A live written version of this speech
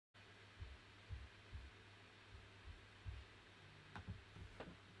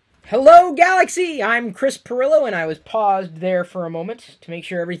Hello, Galaxy! I'm Chris Pirillo, and I was paused there for a moment to make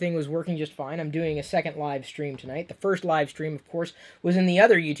sure everything was working just fine. I'm doing a second live stream tonight. The first live stream, of course, was in the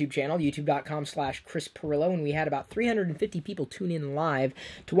other YouTube channel, youtube.com/Chris Pirillo, and we had about 350 people tune in live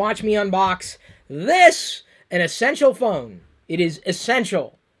to watch me unbox this, an essential phone. It is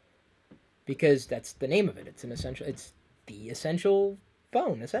essential, because that's the name of it. It's the essential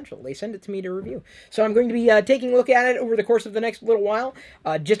phone, essential. They send it to me to review. So I'm going to be taking a look at it over the course of the next little while.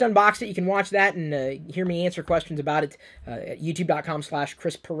 Just unboxed it. You can watch that and hear me answer questions about it at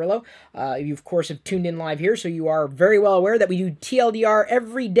youtube.com/Chris Pirillo. You, of course, have tuned in live here, so you are very well aware that we do TLDR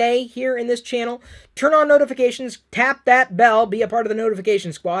every day here in this channel. Turn on notifications, tap that bell, be a part of the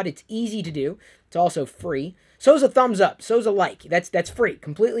notification squad. It's easy to do. It's also free. So's a thumbs up. So's a like. That's free.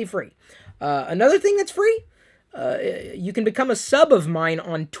 Completely free. Another thing that's free, you can become a sub of mine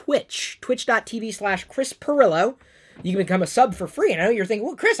on Twitch, twitch.tv/Chris Pirillo. You can become a sub for free. And I know you're thinking,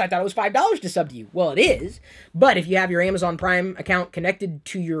 well, Chris, I thought it was $5 to sub to you. Well, it is. But if you have your Amazon Prime account connected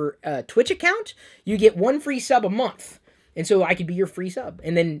to your Twitch account, you get one free sub a month. And so I could be your free sub.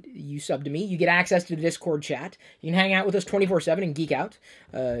 And then you sub to me. You get access to the Discord chat. You can hang out with us 24/7 and geek out,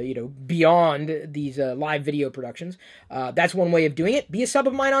 beyond these live video productions. That's one way of doing it. Be a sub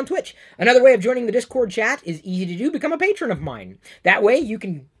of mine on Twitch. Another way of joining the Discord chat is easy to do. Become a patron of mine. That way you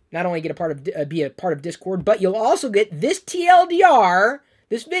can not only get be a part of Discord, but you'll also get this TLDR,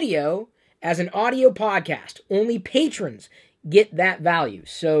 this video, as an audio podcast. Only patrons get that value.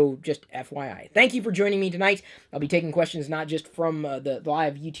 So just FYI. Thank you for joining me tonight. I'll be taking questions not just from the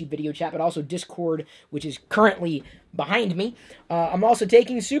live YouTube video chat, but also Discord, which is currently behind me. I'm also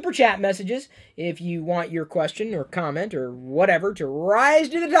taking super chat messages. If you want your question or comment or whatever to rise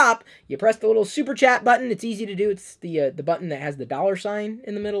to the top, you press the little super chat button. It's easy to do. It's the button that has the $sign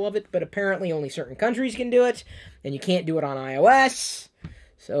in the middle of it, but apparently only certain countries can do it, and you can't do it on iOS,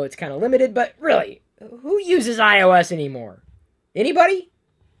 so it's kind of limited. But really, who uses iOS anymore? Anybody?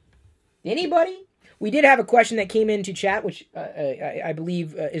 We did have a question that came into chat, which I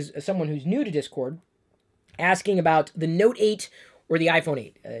believe is someone who's new to Discord, asking about the Note 8 or the iPhone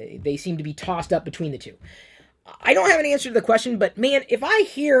 8. They seem to be tossed up between the two. I don't have an answer to the question, but man, if I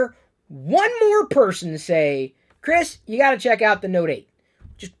hear one more person say, Chris, you got to check out the Note 8.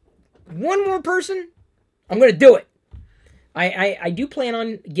 Just one more person, I'm going to do it. I do plan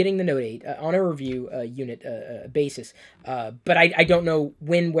on getting the Note 8 on a review unit basis, but I don't know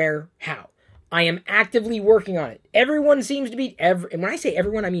when, where, how. I am actively working on it. Everyone seems to be, and when I say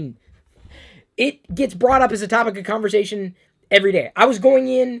everyone, I mean, it gets brought up as a topic of conversation every day. I was going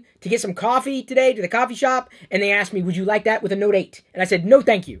in to get some coffee today to the coffee shop, and they asked me, would you like that with a Note 8? And I said, no,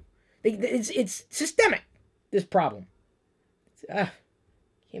 thank you. It's systemic, this problem. Can't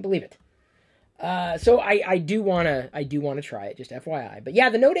believe it. So I do wanna try it, just FYI. But yeah,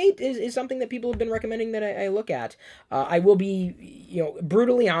 the Note 8 is something that people have been recommending that I look at. I will be,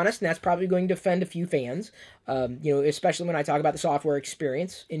 brutally honest, and that's probably going to offend a few fans. Especially when I talk about the software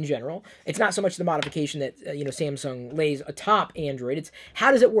experience in general. It's not so much the modification that Samsung lays atop Android. It's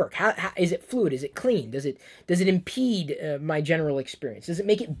how does it work? How is it fluid? Is it clean? Does it impede my general experience? Does it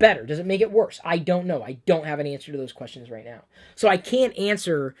make it better? Does it make it worse? I don't know. I don't have an answer to those questions right now. So I can't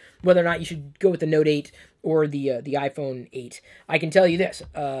answer whether or not you should go with the Note 8 or the iPhone 8. I can tell you this: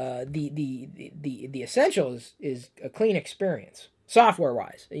 the essential is a clean experience.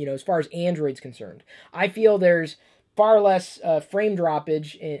 Software-wise, as far as Android's concerned, I feel there's far less frame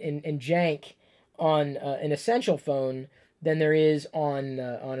droppage and jank on an Essential phone than there is on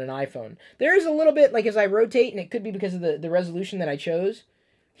an iPhone. There is a little bit, like as I rotate, and it could be because of the resolution that I chose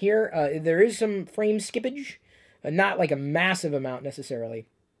here. There is some frame skippage, not like a massive amount necessarily.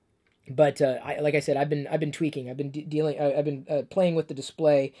 But like I said, I've been tweaking. I've been playing with the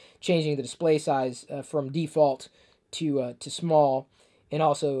display, changing the display size from default to small, and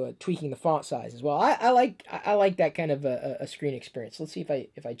also tweaking the font size as well. I like that kind of a screen experience. Let's see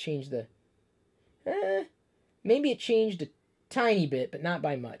if I change the. Maybe it changed a tiny bit, but not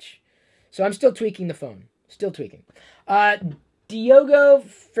by much. So I'm still tweaking the phone. Still tweaking. Diogo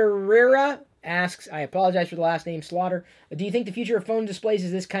Ferreira asks, I apologize for the last name, Slaughter. Do you think the future of phone displays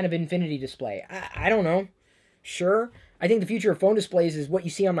is this kind of infinity display? I don't know. Sure. I think the future of phone displays is what you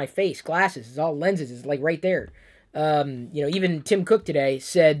see on my face. Glasses. It's all lenses. It's like right there. Even Tim Cook today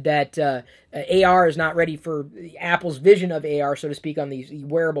said that AR is not ready for Apple's vision of AR, so to speak, on these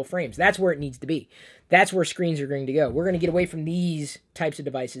wearable frames. That's where it needs to be. That's where screens are going to go. We're going to get away from these types of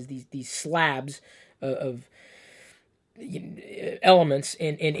devices, these slabs of elements,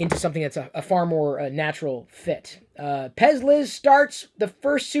 and into something that's a far more natural fit. Pez Liz starts the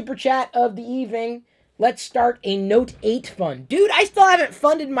first super chat of the evening. Let's start a Note 8 fund. Dude, I still haven't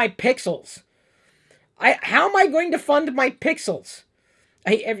funded my Pixels. How am I going to fund my Pixels?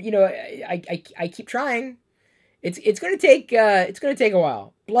 I keep trying. It's gonna take a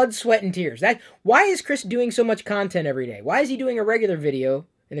while. Blood, sweat, and tears. Why is Chris doing so much content every day? Why is he doing a regular video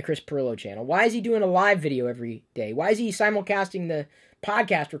in the Chris Pirillo channel? Why is he doing a live video every day? Why is he simulcasting the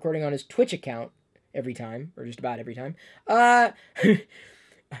podcast recording on his Twitch account every time, or just about every time? I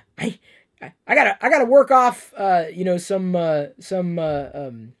gotta work off some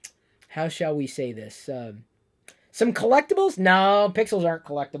how shall we say this? Some collectibles? No, Pixels aren't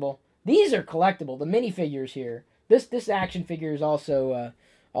collectible. These are collectible. The minifigures here. This action figure is also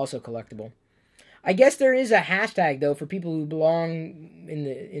collectible. I guess there is a hashtag though for people who belong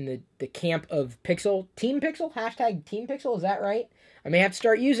in the camp of Pixel. Team Pixel? Hashtag Team Pixel, is that right? I may have to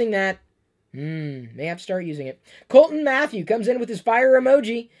start using that. May have to start using it. Colton Matthew comes in with his fire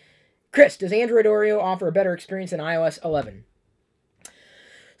emoji. Chris, does Android Oreo offer a better experience than iOS 11?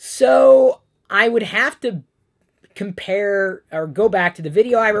 So, I would have to compare or go back to the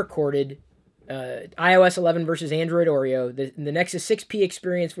video I recorded, iOS 11 versus Android Oreo, the Nexus 6P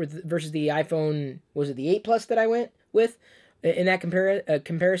experience versus the iPhone, was it the 8 Plus that I went with in that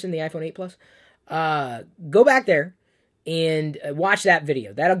comparison, the iPhone 8 Plus? Go back there and watch that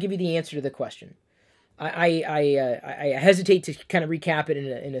video. That'll give you the answer to the question. I hesitate to kind of recap it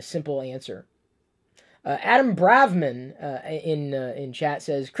in a simple answer. Adam Bravman in chat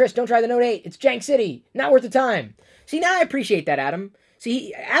says, Chris, don't try the Note 8. It's Jank City. Not worth the time. See, now I appreciate that, Adam.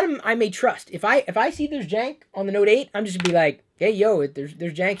 See, Adam, I may trust. If I see there's jank on the Note 8, I'm just going to be like, hey, yo, there's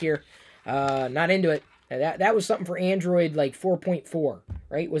jank here. Not into it. That was something for Android like 4.4,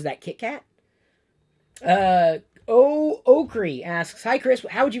 right? Was that KitKat? Okri asks, hi, Chris,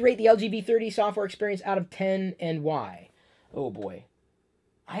 how would you rate the LG V30 software experience out of 10 and why? Oh, boy.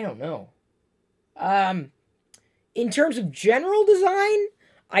 I don't know. In terms of general design,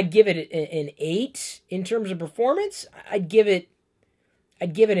 I'd give it an 8. In terms of performance, I'd give it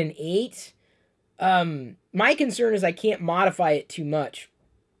an 8. My concern is I can't modify it too much.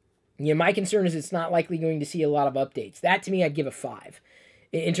 My concern is it's not likely going to see a lot of updates. That, to me, I'd give a 5.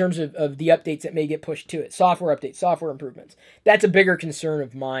 In terms of the updates that may get pushed to it. Software updates, software improvements. That's a bigger concern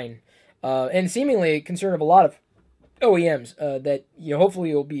of mine. And seemingly a concern of a lot of OEMs that hopefully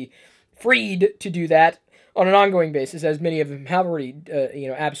you'll be freed to do that on an ongoing basis, as many of them have already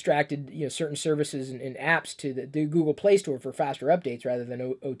abstracted certain services and apps to the Google Play Store for faster updates rather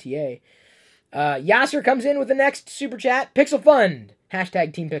than OTA. Yasser comes in with the next super chat. Pixel Fund.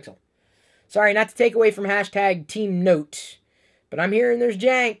 Hashtag Team Pixel. Sorry, not to take away from hashtag Team Note, but I'm hearing there's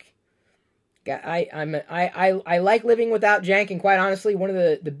jank. I like living without jank, and quite honestly, one of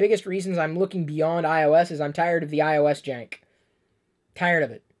the biggest reasons I'm looking beyond iOS is I'm tired of the iOS jank. Tired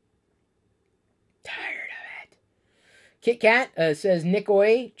of it. KitKat says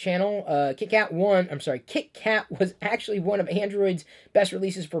Nikoi channel. KitKat was actually one of Android's best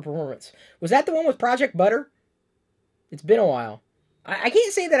releases for performance. Was that the one with Project Butter? It's been a while. I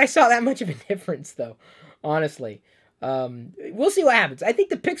can't say that I saw that much of a difference, though, honestly. We'll see what happens. I think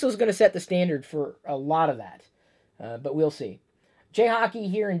the Pixel is going to set the standard for a lot of that, but we'll see. Jay Hockey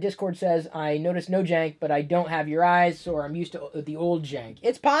here in Discord says, I noticed no jank, but I don't have your eyes, so I'm used to the old jank.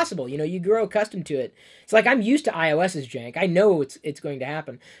 It's possible. You grow accustomed to it. It's like I'm used to iOS's jank. I know it's going to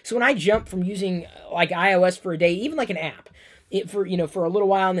happen. So when I jump from using like iOS for a day, even like an app, for a little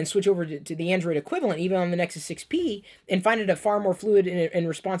while and then switch over to the Android equivalent, even on the Nexus 6P, and find it a far more fluid and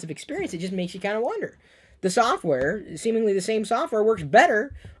responsive experience, it just makes you kind of wonder. The software, seemingly the same software, works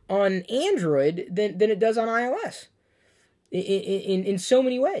better on Android than it does on iOS. In so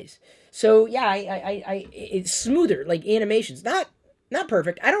many ways. So yeah, it's smoother, like animations. Not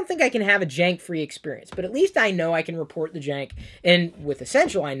perfect. I don't think I can have a jank-free experience, but at least I know I can report the jank. And with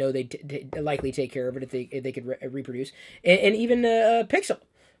Essential, I know they'd likely take care of it if they could reproduce. And even Pixel,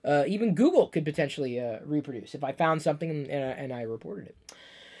 even Google could potentially reproduce if I found something and I reported it.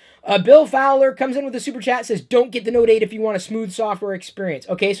 Bill Fowler comes in with a super chat, says, don't get the Note 8 if you want a smooth software experience.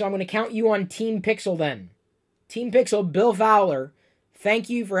 Okay, so I'm going to count you on Team Pixel then. Team Pixel, Bill Fowler, thank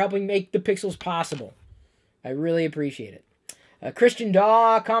you for helping make the Pixels possible. I really appreciate it. Christian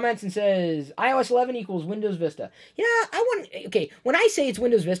Daw comments and says, iOS 11 equals Windows Vista. When I say it's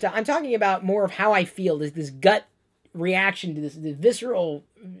Windows Vista, I'm talking about more of how I feel, this gut reaction to this visceral,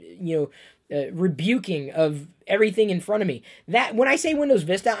 rebuking of everything in front of me. That when I say Windows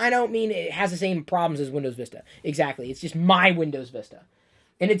Vista, I don't mean it has the same problems as Windows Vista. Exactly. It's just my Windows Vista.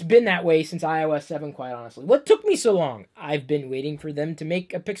 And it's been that way since iOS 7, quite honestly. What took me so long? I've been waiting for them to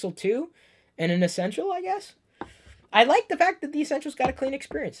make a Pixel 2 and an Essential, I guess. I like the fact that the Essential's got a clean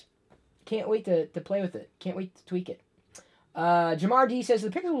experience. Can't wait to play with it. Can't wait to tweak it. Jamar D says, the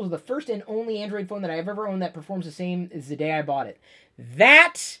Pixel was the first and only Android phone that I've ever owned that performs the same as the day I bought it.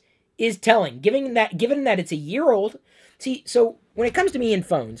 That is telling. Given that it's a year old. See, so when it comes to me in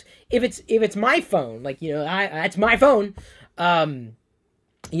phones, if it's my phone, like, that's my phone,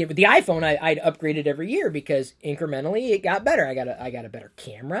 with the iPhone, I'd upgrade it every year because incrementally it got better. I got a better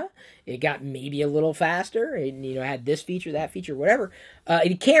camera. It got maybe a little faster. It had this feature, that feature, whatever.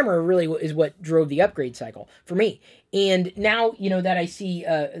 The camera really is what drove the upgrade cycle for me. And now that I see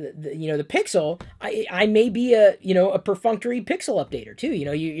the Pixel, I may be a perfunctory Pixel updater too.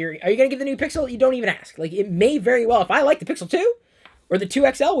 Are you gonna get the new Pixel? You don't even ask. Like, it may very well, if I like the Pixel 2. Or the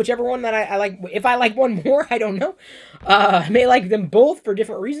 2XL, whichever one that I like. If I like one more, I don't know. I may like them both for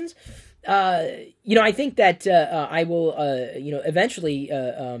different reasons. I think that I will, eventually,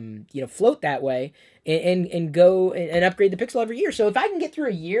 float that way and go and upgrade the Pixel every year. So if I can get through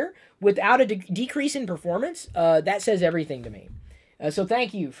a year without a decrease in performance, that says everything to me. So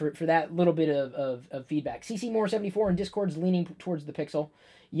thank you for that little bit of feedback. CC Moore 74 in Discord's leaning towards the Pixel.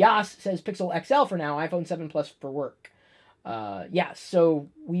 Yas says Pixel XL for now, iPhone 7 Plus for work. So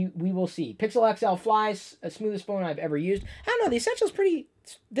we will see. Pixel XL flies, smoothest phone I've ever used. I don't know, the Essential's pretty.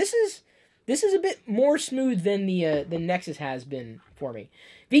 This is a bit more smooth than the Nexus has been for me.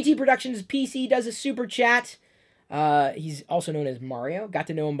 VT Productions PC does a super chat. He's also known as Mario. Got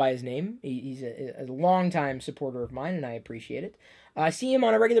to know him by his name. He's a longtime supporter of mine, and I appreciate it. I see him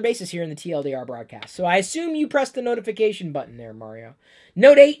on a regular basis here in the TLDR broadcast. So I assume you pressed the notification button there, Mario.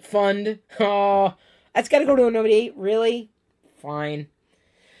 Note 8 fund. Oh, that's got to go to a Note 8, really? Fine.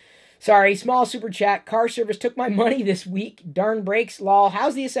 Sorry, small super chat. Car service took my money this week. Darn brakes, lol.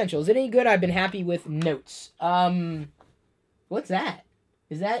 How's the Essential? Is it any good? I've been happy with Notes. What's that?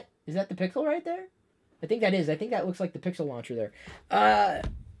 Is that the Pixel right there? I think that is. I think that looks like the Pixel launcher there.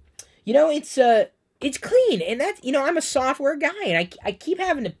 It's clean, and that's, I'm a software guy, and I keep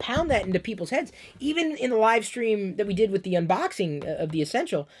having to pound that into people's heads. Even in the live stream that we did with the unboxing of the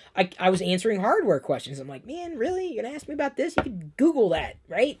Essential, I was answering hardware questions. I'm like, man, really? You're gonna ask me about this? You could Google that,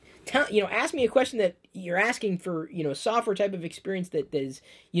 right? Ask me a question that you're asking for, software type of experience that is,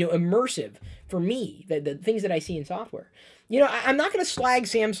 immersive for me, the things that I see in software. I'm not going to slag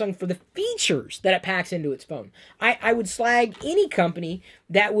Samsung for the features that it packs into its phone. I would slag any company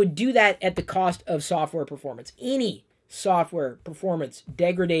that would do that at the cost of software performance. Any software performance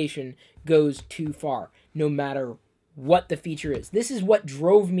degradation goes too far, no matter what the feature is. This is what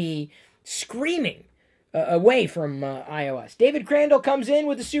drove me screaming away from iOS. David Crandall comes in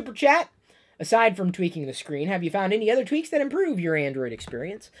with a super chat. Aside from tweaking the screen, have you found any other tweaks that improve your Android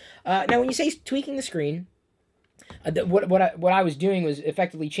experience? Now, when you say tweaking the screen, what I was doing was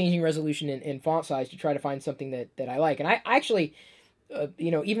effectively changing resolution and font size to try to find something that I like. And I actually,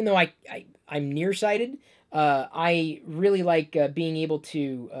 even though I'm nearsighted, I really like being able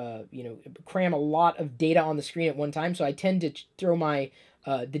to, cram a lot of data on the screen at one time. So I tend to throw my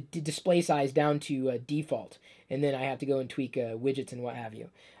the display size down to default, and then I have to go and tweak widgets and what have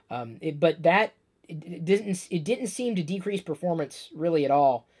you. It didn't seem to decrease performance really at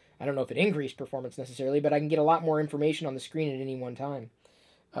all. I don't know if it increased performance necessarily, but I can get a lot more information on the screen at any one time.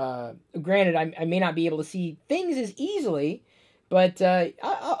 Granted, I may not be able to see things as easily, but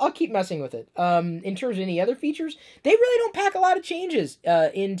I'll keep messing with it. In terms of any other features, they really don't pack a lot of changes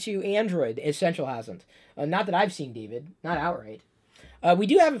into Android. Essential hasn't. Not that I've seen, David. Not outright. We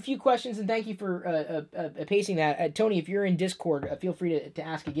do have a few questions, and thank you for pacing that. Tony, if you're in Discord, feel free to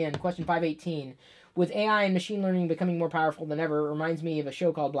ask again. Question 518. With AI and machine learning becoming more powerful than ever, it reminds me of a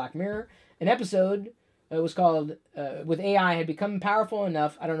show called Black Mirror. An episode was called, with AI had become powerful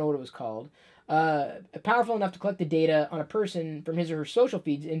enough, I don't know what it was called, powerful enough to collect the data on a person from his or her social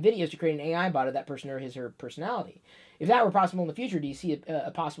feeds and videos to create an AI bot of that person or his or her personality. If that were possible in the future, do you see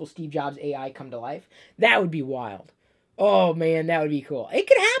a possible Steve Jobs AI come to life? That would be wild. Oh, man, that would be cool. It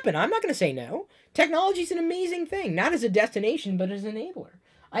could happen. I'm not going to say no. Technology is an amazing thing, not as a destination, but as an enabler.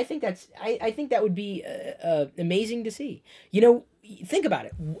 I think that would be amazing to see. Think about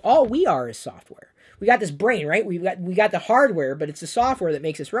it. All we are is software. We got this brain, right? We got the hardware, but it's the software that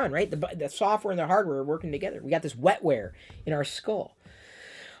makes us run, right? The software and the hardware are working together. We got this wetware in our skull.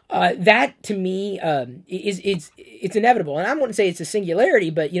 That to me it's inevitable, and I wouldn't say it's a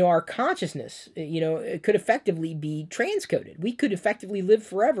singularity, but our consciousness, it could effectively be transcoded. We could effectively live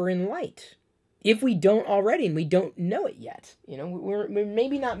forever in light. If we don't already, and we don't know it yet. We're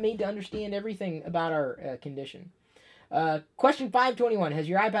maybe not made to understand everything about our condition. Question 521. Has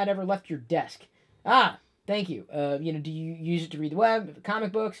your iPad ever left your desk? Thank you. Do you use it to read the web,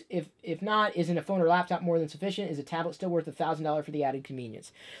 comic books? If not, isn't a phone or laptop more than sufficient? Is a tablet still worth $1,000 for the added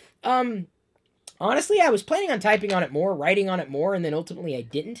convenience? Honestly, I was planning on typing on it more, writing on it more, and then ultimately I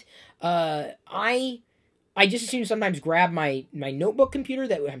didn't. I just assume sometimes grab my notebook computer.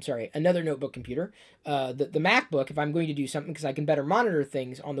 Another notebook computer, the MacBook, if I'm going to do something, because I can better monitor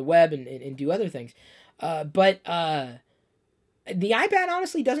things on the web and do other things. But the iPad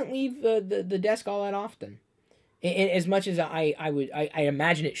honestly doesn't leave the desk all that often. As much as I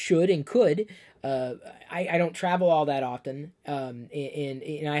imagine it should and could. I don't travel all that often,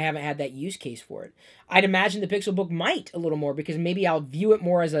 and I haven't had that use case for it. I'd imagine the Pixelbook might a little more, because maybe I'll view it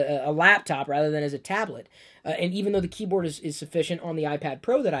more as a laptop rather than as a tablet. And even though the keyboard is sufficient on the iPad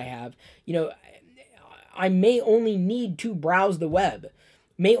Pro that I have, I may only need to browse the web,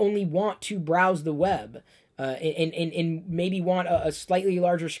 may only want to browse the web. And maybe want a slightly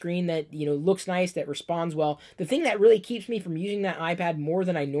larger screen that looks nice, that responds well. The thing that really keeps me from using that iPad more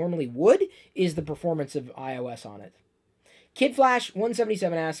than I normally would is the performance of iOS on it.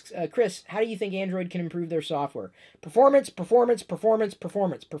 KidFlash177 asks, Chris, how do you think Android can improve their software? Performance, performance, performance,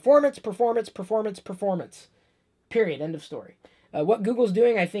 performance, performance, performance, performance, performance. Period. End of story. What Google's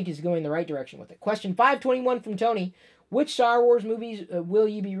doing, I think, is going the right direction with it. Question 521 from Tony. Which Star Wars movies will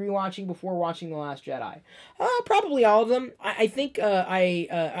you be rewatching before watching The Last Jedi? Probably all of them. I think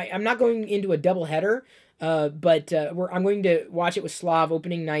I'm not going into a doubleheader, but I'm going to watch it with Slav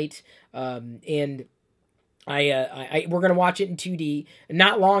opening night, and we're going to watch it in 2D.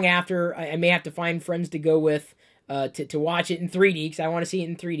 Not long after, I may have to find friends to go with to watch it in 3D, because I want to see it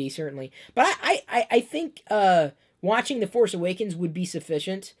in 3D, certainly. But I think watching The Force Awakens would be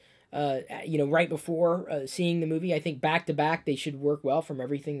sufficient. Right before seeing the movie. I think back to back they should work well, from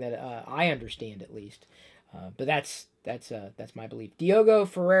everything that I understand, at least. But that's my belief. Diogo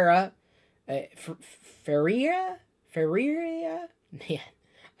Ferreira, Ferreira. Man,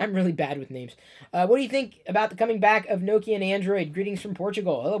 I'm really bad with names. What do you think about the coming back of Nokia and Android? Greetings from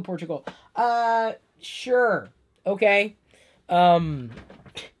Portugal. Hello, Portugal. Sure. Okay.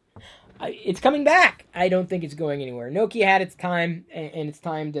 It's coming back. I don't think it's going anywhere. Nokia had its time, and it's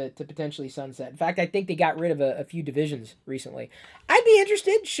time to potentially sunset. In fact, I think they got rid of a few divisions recently. I'd be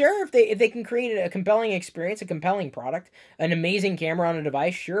interested, sure, if they can create a compelling experience, a compelling product, an amazing camera on a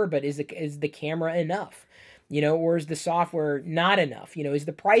device, sure, but is the camera enough? Or is the software not enough? Is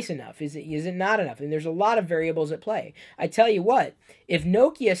the price enough? Is it not enough? And there's a lot of variables at play. I tell you what, if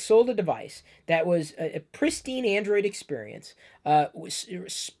Nokia sold a device that was a pristine Android experience,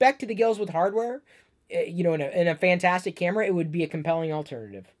 spec to the gills with hardware, in a fantastic camera, it would be a compelling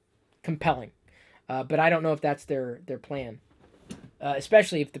alternative. Compelling. But I don't know if that's their plan.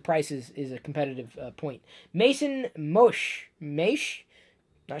 Especially if the price is a competitive point. Mason Mosh.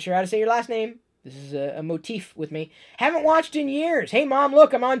 Not sure how to say your last name. This is a motif with me. Haven't watched in years. Hey, Mom,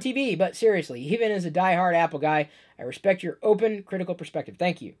 look, I'm on TV. But seriously, even as a diehard Apple guy, I respect your open, critical perspective.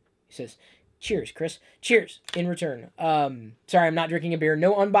 Thank you. He says, cheers, Chris. Cheers in return. Sorry, I'm not drinking a beer.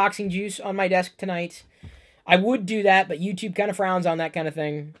 No unboxing juice on my desk tonight. I would do that, but YouTube kind of frowns on that kind of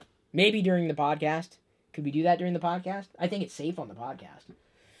thing. Maybe during the podcast. Could we do that during the podcast? I think it's safe on the podcast.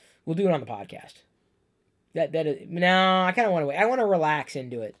 We'll do it on the podcast. No, I kind of want to wait. I want to relax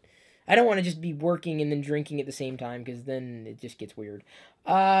into it. I don't want to just be working and then drinking at the same time, because then it just gets weird.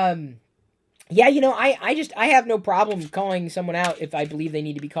 I have no problem calling someone out if I believe they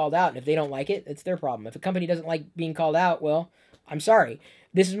need to be called out. And if they don't like it, it's their problem. If a company doesn't like being called out, well, I'm sorry.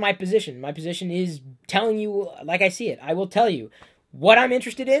 This is my position. My position is telling you like I see it. I will tell you what I'm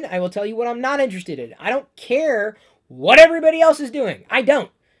interested in. I will tell you what I'm not interested in. I don't care what everybody else is doing. I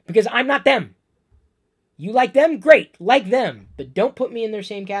don't, because I'm not them. You like them? Great. Like them. But don't put me in their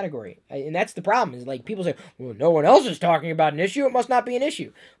same category. And that's the problem, is like people say, well, no one else is talking about an issue. It must not be an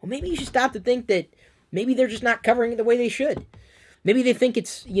issue. Well, maybe you should stop to think that maybe they're just not covering it the way they should. Maybe they think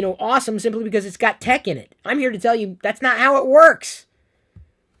it's, awesome simply because it's got tech in it. I'm here to tell you that's not how it works.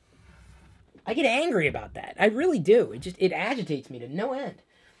 I get angry about that. I really do. It agitates me to no end.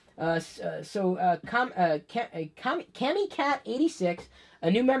 CamiCat86, a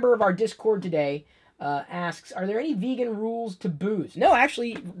new member of our Discord today, asks, are there any vegan rules to booze? No,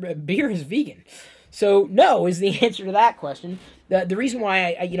 actually, beer is vegan. So no is the answer to that question. The reason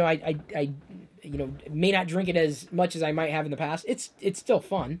why I may not drink it as much as I might have in the past, it's still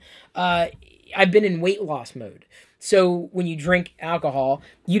fun. I've been in weight loss mode. So when you drink alcohol,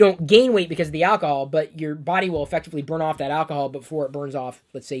 you don't gain weight because of the alcohol, but your body will effectively burn off that alcohol before it burns off,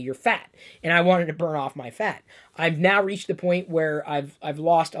 let's say, your fat. And I wanted to burn off my fat. I've now reached the point where I've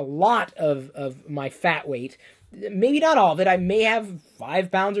lost a lot of my fat weight. Maybe not all of it. I may have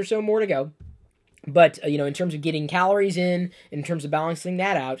 5 pounds or so more to go. But, in terms of getting calories in terms of balancing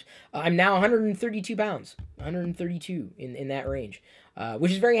that out, I'm now 132 pounds, 132 in that range,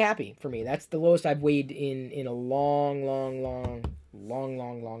 which is very happy for me. That's the lowest I've weighed in a long, long, long, long,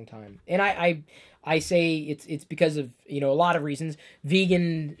 long, long time. And I say it's because of, a lot of reasons.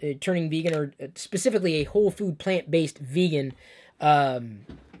 Turning vegan, or specifically a whole food plant-based vegan,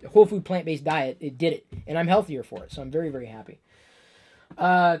 whole food plant-based diet, it did it. And I'm healthier for it, so I'm very, very happy.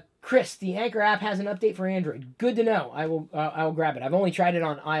 Chris, the Anchor app has an update for Android. Good to know. I will grab it. I've only tried it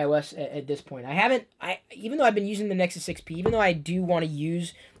on iOS at this point. Even though I've been using the Nexus 6P, even though I do want to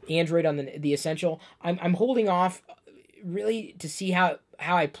use Android on the Essential, I'm holding off really to see how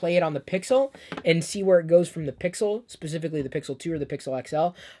I play it on the Pixel and see where it goes from the Pixel, specifically the Pixel 2 or the Pixel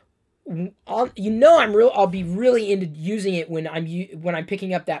XL. I'll be really into using it when I'm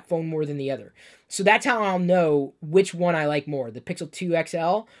picking up that phone more than the other. So that's how I'll know which one I like more, the Pixel 2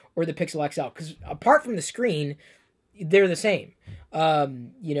 XL or the Pixel XL. Because apart from the screen, they're the same.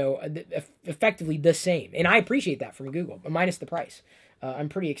 Effectively the same. And I appreciate that from Google, minus the price. I'm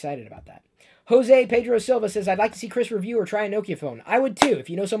pretty excited about that. Jose Pedro Silva says, I'd like to see Chris review or try a Nokia phone. I would too. If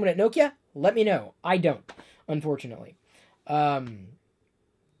you know someone at Nokia, let me know. I don't, unfortunately.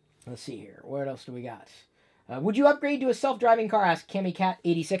 Let's see here. What else do we got? Would you upgrade to a self-driving car? Asked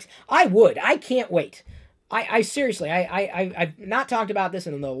CamiCat86. I would. I can't wait. I seriously, I've not talked about this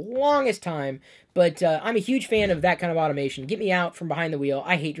in the longest time, but I'm a huge fan of that kind of automation. Get me out from behind the wheel.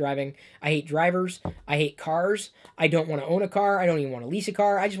 I hate driving. I hate drivers. I hate cars. I don't want to own a car. I don't even want to lease a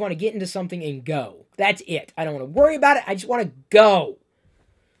car. I just want to get into something and go. That's it. I don't want to worry about it. I just want to go.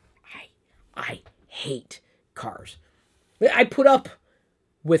 I hate cars. I put up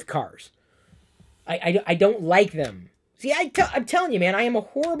with cars. I don't like them. See, I'm telling you, man, I am a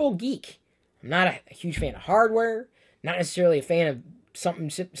horrible geek. I'm not a huge fan of hardware. Not necessarily a fan of something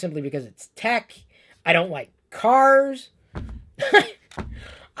simply because it's tech. I don't like cars.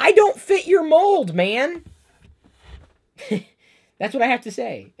 I don't fit your mold, man. That's what I have to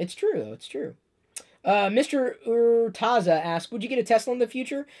say. It's true, though. It's true. Mr. Urtaza asked, would you get a Tesla in the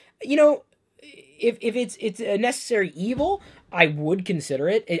future? If it's a necessary evil, I would consider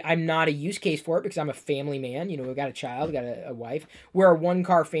it. I'm not a use case for it because I'm a family man. We've got a child, we've got a wife. We're a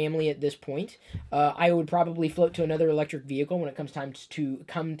one-car family at this point. I would probably float to another electric vehicle when it comes time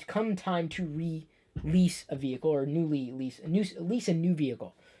to release a vehicle or lease a new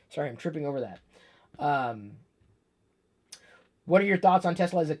vehicle. Sorry, I'm tripping over that. What are your thoughts on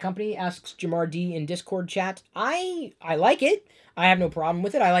Tesla as a company? Asks Jamar D in Discord chat. I like it. I have no problem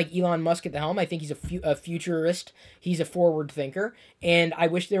with it. I like Elon Musk at the helm. I think he's a futurist. He's a forward thinker, and I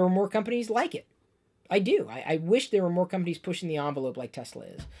wish there were more companies like it. I do. I wish there were more companies pushing the envelope like Tesla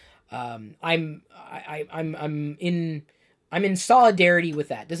is. I'm in solidarity with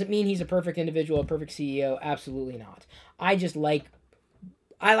that. Doesn't mean he's a perfect individual, a perfect CEO. Absolutely not. I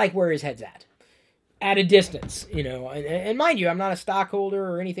like where his head's at a distance, and mind you, I'm not a stockholder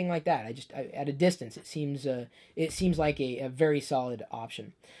or anything like that. At a distance, it seems like a very solid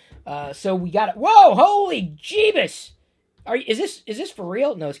option. So we got it. Whoa, holy Jeebus! Is this for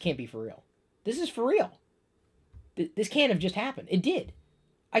real? No, this can't be for real. This is for real. This can't have just happened. It did.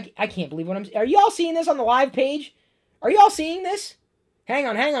 I can't believe are you all seeing this on the live page? Are you all seeing this? Hang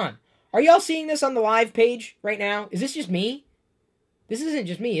on. Are you all seeing this on the live page right now? Is this just me? This isn't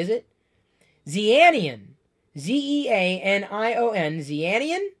just me, is it? Zeanion, Zeanion,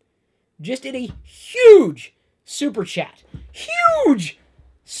 Zeanion, just did a huge super chat. Huge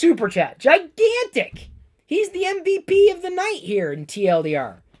super chat. Gigantic. He's the MVP of the night here in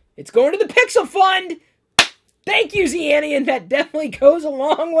TLDR. It's going to the Pixel Fund. Thank you, Zeanion. That definitely goes a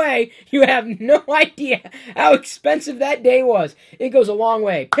long way. You have no idea how expensive that day was. It goes a long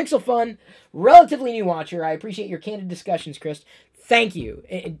way. Pixel Fund, relatively new watcher. I appreciate your candid discussions, Chris. Thank you.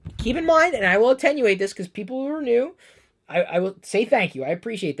 Keep in mind, and I will attenuate this because people who are new, I will say thank you. I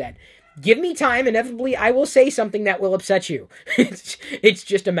appreciate that. Give me time. Inevitably, I will say something that will upset you. It's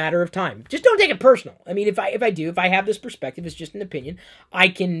just a matter of time. Just don't take it personal. I mean, if I have this perspective, it's just an opinion. I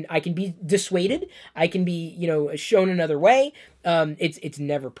can be dissuaded. I can be, shown another way. It's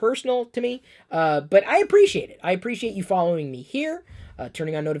never personal to me. But I appreciate it. I appreciate you following me here,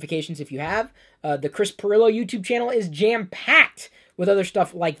 turning on notifications if you have. The Chris Pirillo YouTube channel is jam-packed with other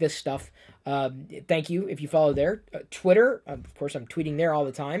stuff like this stuff. Thank you if you follow there. Twitter, of course, I'm tweeting there all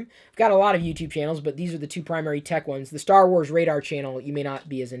the time. I've got a lot of YouTube channels, but these are the two primary tech ones. The Star Wars Radar channel you may not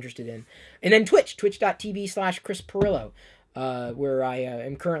be as interested in. And then twitch.tv/Chris Pirillo, where I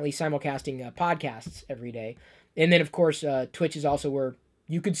am currently simulcasting podcasts every day. And then, of course, Twitch is also where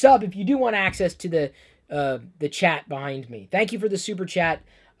you could sub if you do want access to the chat behind me. Thank you for the super chat.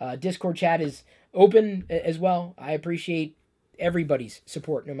 Discord chat is open as well. I appreciate everybody's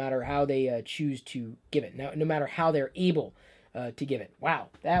support, no matter how they choose to give it, no matter how they're able to give it. Wow,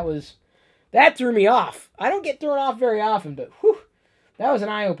 that threw me off. I don't get thrown off very often, but whew, that was an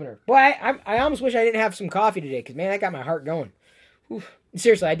eye-opener. Boy, I almost wish I didn't have some coffee today, because, man, that got my heart going. Whew.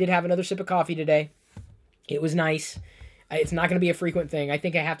 Seriously, I did have another sip of coffee today. It was nice. It's not going to be a frequent thing. I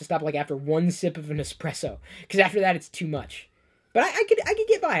think I have to stop, like, after one sip of an espresso, because after that, it's too much. But I could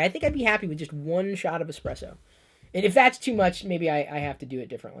get by. I think I'd be happy with just one shot of espresso. And if that's too much, maybe I have to do it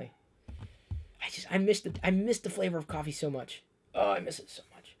differently. I miss the flavor of coffee so much. Oh, I miss it so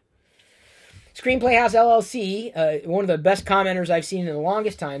much. Screenplay House LLC, one of the best commenters I've seen in the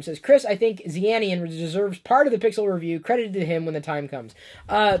longest time, says, Chris, I think Zianian deserves part of the Pixel review, credited to him when the time comes.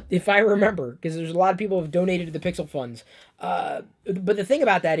 If I remember, because there's a lot of people who have donated to the Pixel funds. But the thing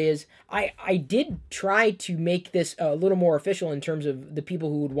about that is, I did try to make this a little more official in terms of the people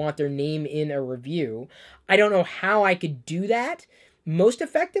who would want their name in a review. I don't know how I could do that most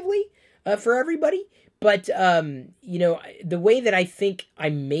effectively for everybody. But, the way that I think I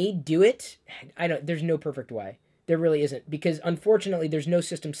may do it, there's no perfect way. There really isn't. Because, unfortunately, there's no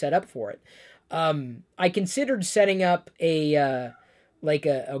system set up for it. I considered setting up a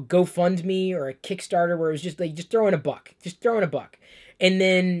GoFundMe or a Kickstarter where it was just throw in a buck. Just throw in a buck. And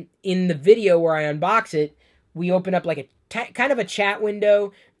then in the video where I unbox it, we open up like kind of a chat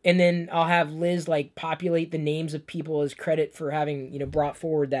window, and then I'll have Liz populate the names of people as credit for having, brought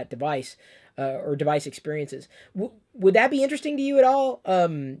forward that device. Or device experiences. Would that be interesting to you at all?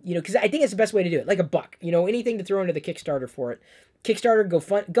 Because I think it's the best way to do it. Like a buck. Anything to throw into the Kickstarter for it. Kickstarter,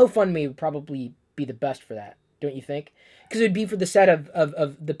 GoFundMe would probably be the best for that, don't you think? Because it would be for the set of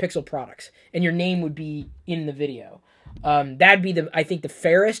the Pixel products, and your name would be in the video. That'd be I think the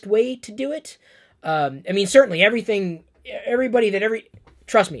fairest way to do it. Certainly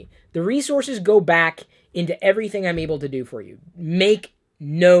trust me, the resources go back into everything I'm able to do for you. Make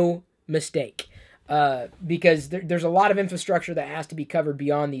no mistake, because there's a lot of infrastructure that has to be covered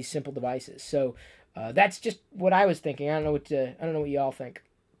beyond these simple devices. So that's just what I was thinking. I don't know what you all think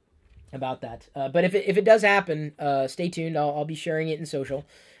about that. But if it does happen, stay tuned. I'll be sharing it in social.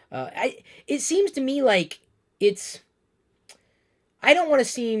 It seems to me like I don't want to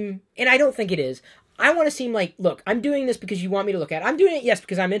seem, and I don't think it is. I want to seem like, look, I'm doing this because you want me to look at it. I'm doing it, yes,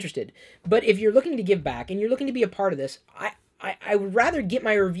 because I'm interested. But if you're looking to give back and you're looking to be a part of this, I would rather get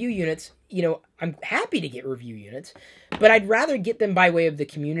my review units, I'm happy to get review units, but I'd rather get them by way of the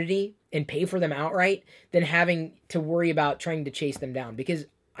community and pay for them outright than having to worry about trying to chase them down, because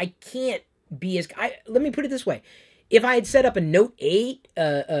I can't be let me put it this way. If I had set up a Note 8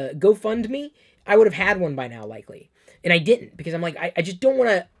 GoFundMe, I would have had one by now likely. And I didn't, because I'm like, I just don't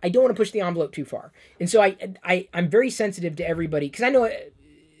want to push the envelope too far. And so I'm very sensitive to everybody, because I know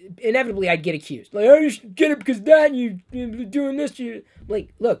inevitably I'd get accused. Like, you should get it because then you're doing this.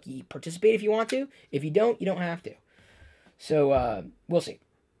 Like, look, you participate if you want to. If you don't, you don't have to. So, we'll see.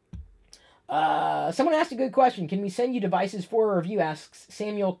 Someone asked a good question. Can we send you devices for a review? Asks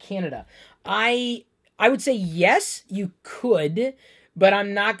Samuel Canada. I would say yes, you could, but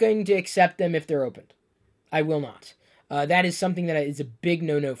I'm not going to accept them if they're opened. I will not. That is something that is a big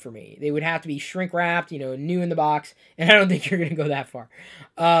no-no for me. They would have to be shrink-wrapped, new in the box, and I don't think you're going to go that far.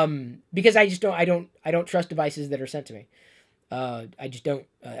 Because I just don't trust devices that are sent to me. I just don't.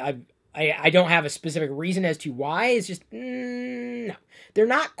 I don't have a specific reason as to why. It's just, no. They're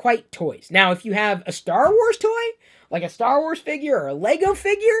not quite toys. Now, if you have a Star Wars toy, like a Star Wars figure or a Lego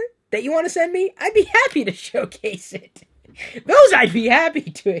figure that you want to send me, I'd be happy to showcase it. Those I'd be happy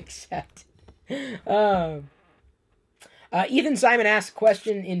to accept. Ethan Simon asks a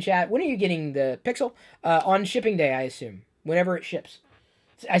question in chat. When are you getting the Pixel? On shipping day, I assume. Whenever it ships.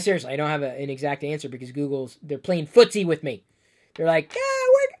 I seriously, I don't have an exact answer because they're playing footsie with me. They're like,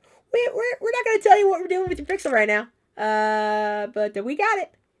 we're not going to tell you what we're doing with your Pixel right now. But we got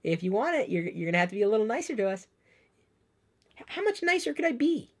it. If you want it, you're going to have to be a little nicer to us. How much nicer could I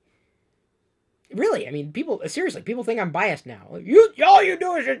be? Really, people think I'm biased now. All you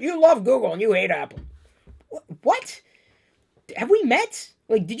do is you love Google and you hate Apple. What? Have we met?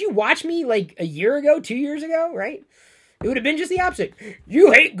 Did you watch me a year ago, 2 years ago, right? It would have been just the opposite.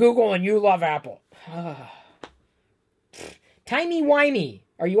 You hate Google and you love Apple. Timey-wimey.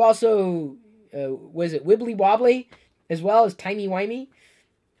 Are you also, was it wibbly wobbly as well as timey-wimey?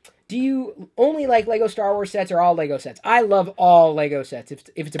 Do you only like Lego Star Wars sets or all Lego sets? I love all Lego sets. If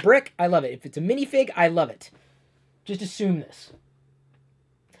it's a brick, I love it. If it's a minifig, I love it. Just assume this.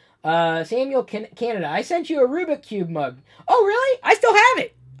 Samuel Canada, I sent you a Rubik Cube mug. Oh, really? I still have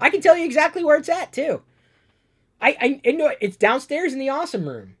it. I can tell you exactly where it's at, too. I know it's downstairs in the awesome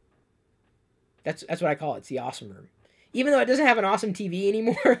room. That's what I call it. It's the awesome room. Even though it doesn't have an awesome TV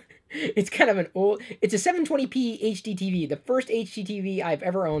anymore, it's kind of an old. It's a 720p HD TV, the first HD TV I've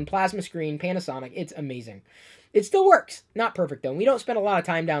ever owned, plasma screen, Panasonic. It's amazing. It still works. Not perfect though. We don't spend a lot of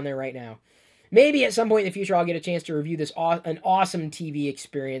time down there right now. Maybe at some point in the future I'll get a chance to review this an awesome TV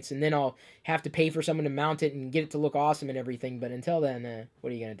experience, and then I'll have to pay for someone to mount it and get it to look awesome and everything. But until then,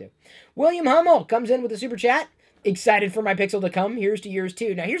 what are you gonna do? William Hummel comes in with a super chat. Excited for my Pixel to come. Here's to yours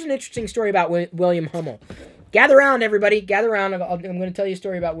too. Now here's an interesting story about William Hummel. Gather around, everybody. Gather around. I'm going to tell you a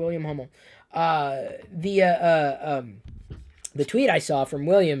story about William Hummel. The tweet I saw from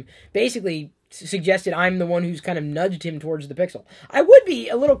William basically suggested I'm the one who's kind of nudged him towards the Pixel. I would be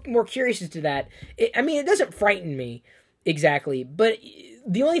a little more curious as to that. It doesn't frighten me exactly, but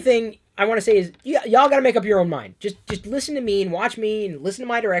the only thing I want to say is y'all got to make up your own mind. Just listen to me and watch me and listen to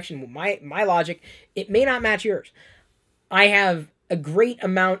my direction, my logic. It may not match yours. I have a great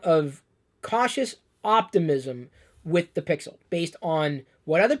amount of cautious optimism with the Pixel based on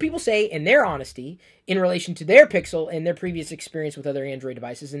what other people say and their honesty in relation to their Pixel and their previous experience with other Android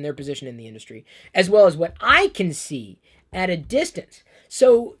devices and their position in the industry, as well as what I can see at a distance.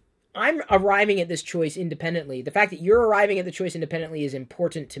 So I'm arriving at this choice independently. The fact that you're arriving at the choice independently is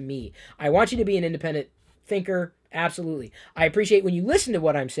important to me. I want you to be an independent thinker, absolutely. I appreciate when you listen to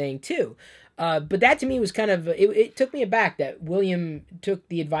what I'm saying too. But that to me was kind of, it took me aback that William took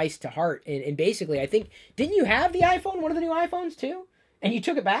the advice to heart. And basically, I think, didn't you have the iPhone, one of the new iPhones too? And you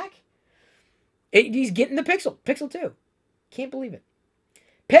took it back? He's getting the Pixel 2. Can't believe it.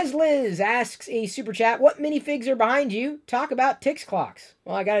 Pez Liz asks a super chat, what minifigs are behind you? Talk about Tix clocks.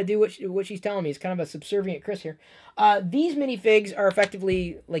 Well, I got to do what she's telling me. It's kind of a subservient Chris here. These minifigs are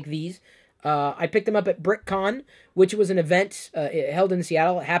effectively like these. I picked them up at BrickCon, which was an event held in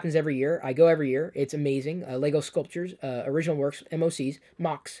Seattle. It happens every year. I go every year. It's amazing. Lego sculptures, original works, MOCs.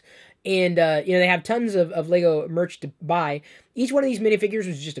 And, they have tons of Lego merch to buy. Each one of these minifigures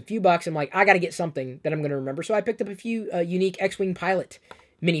was just a few bucks. I'm like, I got to get something that I'm going to remember. So I picked up a few unique X-Wing pilot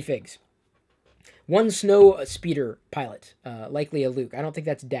minifigs. One snow speeder pilot, likely a Luke. I don't think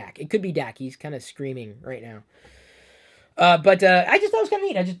that's Dak. It could be Dak. He's kind of screaming right now. But I just thought it was kind of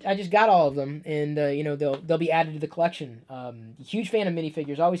neat. I just got all of them, and they'll be added to the collection. Huge fan of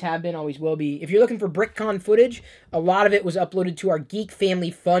minifigures, always have been, always will be. If you're looking for BrickCon footage, a lot of it was uploaded to our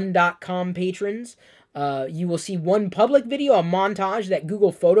GeekFamilyFun.com patrons. You will see one public video, a montage that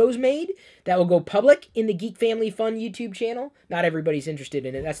Google Photos made that will go public in the Geek Family Fun YouTube channel. Not everybody's interested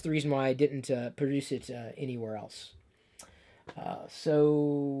in it. That's the reason why I didn't produce it anywhere else.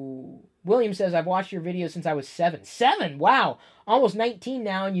 So William says, I've watched your videos since I was 7. 7? Wow. Almost 19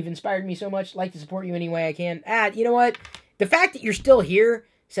 now, and you've inspired me so much. Like to support you any way I can. You know what? The fact that you're still here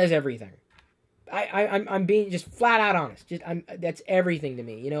says everything. I'm being just flat out honest. That's everything to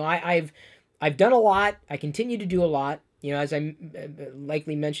me. I've done a lot. I continue to do a lot. As I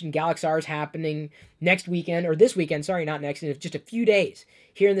likely mentioned, Galaxar is happening next weekend, or this weekend, sorry, not next, in just a few days.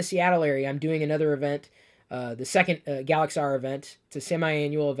 Here in the Seattle area, I'm doing another event, the second Galaxar event. It's a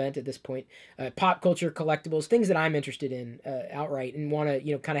semi-annual event at this point. Pop culture, collectibles, things that I'm interested in outright and want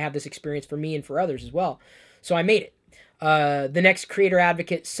to, kind of have this experience for me and for others as well. So I made it. The next Creator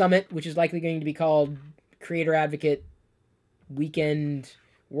Advocate Summit, which is likely going to be called Creator Advocate Weekend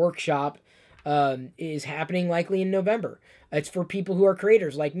Workshop, is happening likely in November. It's for people who are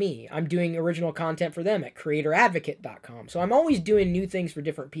creators like me. I'm doing original content for them at creatoradvocate.com. So I'm always doing new things for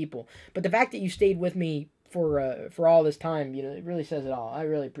different people. But the fact that you stayed with me for all this time, it really says it all. I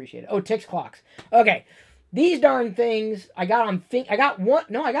really appreciate it. Oh, Tix clocks. Okay. These darn things I got on I got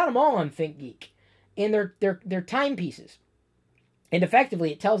them all on ThinkGeek. And they're timepieces. And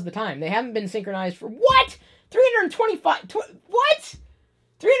effectively it tells the time. They haven't been synchronized for what? 325 what?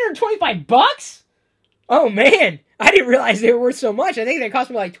 $325? Oh man, I didn't realize they were worth so much. I think they cost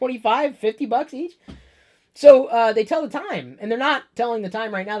me like $25, $50 each. So they tell the time, and they're not telling the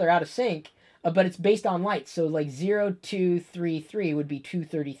time right now. They're out of sync, but it's based on lights. So like 0233 would be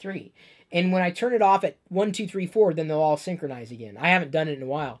 233. And when I turn it off at 1234, then they'll all synchronize again. I haven't done it in a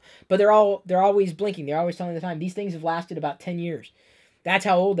while, but they're always blinking. They're always telling the time. These things have lasted about 10 years. That's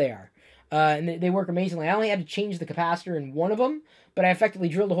how old they are. And they work amazingly. I only had to change the capacitor in one of them, but I effectively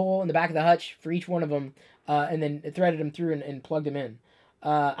drilled a hole in the back of the hutch for each one of them, and then threaded them through and plugged them in.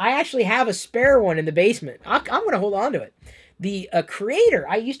 I actually have a spare one in the basement. I'm going to hold on to it. The creator,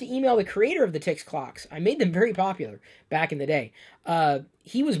 I used to email the creator of the Tix clocks. I made them very popular back in the day.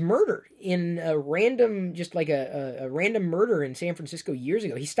 He was murdered in a random, just like a random murder in San Francisco years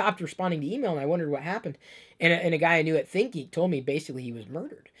ago. He stopped responding to email, and I wondered what happened. And a guy I knew at ThinkGeek told me basically he was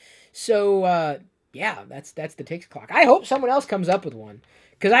murdered. So Yeah, that's the Tix clock. I hope someone else comes up with one,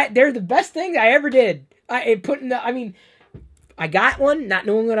 because they're the best things I ever did. I got one, not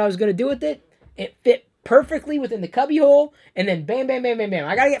knowing what I was going to do with it. It fit perfectly within the cubby hole, and then bam, bam, bam, bam, bam.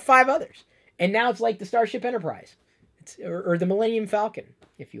 I got to get 5 others, and now it's like the Starship Enterprise, or the Millennium Falcon,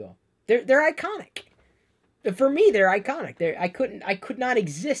 if you will. They're iconic. For me, they're iconic. I could not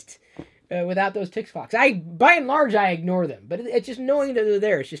exist without those Tix clocks. By and large, I ignore them, but it's just knowing that they're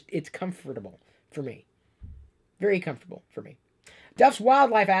there. It's comfortable for me. Very comfortable for me. Duff's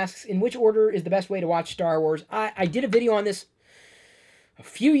Wildlife asks, in which order is the best way to watch Star Wars? I did a video on this a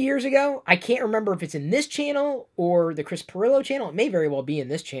few years ago. I can't remember if it's in this channel or the Chris Pirillo channel. It may very well be in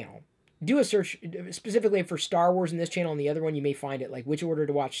this channel. Do a search specifically for Star Wars in this channel, and the other one you may find it, like which order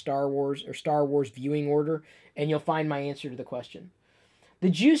to watch Star Wars, or Star Wars viewing order, and you'll find my answer to the question.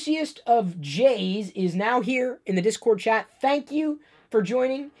 The juiciest of J's is now here in the Discord chat. Thank you for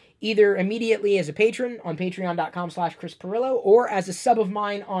joining, either immediately as a patron on patreon.com/Chris Pirillo, or as a sub of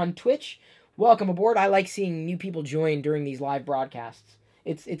mine on Twitch. Welcome aboard. I like seeing new people join during these live broadcasts.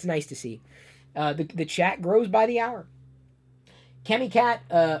 It's nice to see. The chat grows by the hour. Kemi Cat,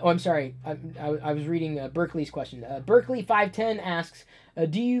 I'm sorry, I was reading Berkeley's question. Berkeley510 asks,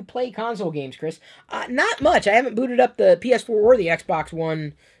 do you play console games, Chris? Not much. I haven't booted up the PS4 or the Xbox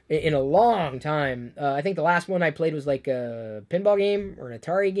One in a long time. I think the last one I played was like a pinball game or an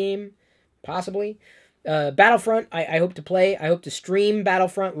Atari game, possibly. Battlefront, I hope to play. I hope to stream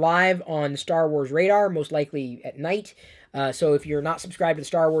Battlefront live on Star Wars Radar, most likely at night. So if you're not subscribed to the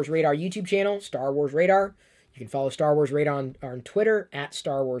Star Wars Radar YouTube channel, Star Wars Radar, you can follow Star Wars Radar on Twitter, at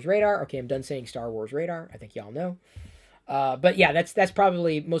Star Wars Radar. Okay, I'm done saying Star Wars Radar. I think y'all know. But yeah, that's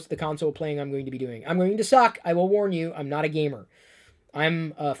probably most of the console playing I'm going to be doing. I'm going to suck. I will warn you. I'm not a gamer.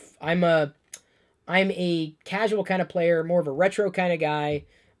 I'm a casual kind of player, more of a retro kind of guy.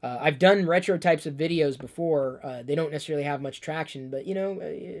 I've done retro types of videos before. They don't necessarily have much traction, but you know,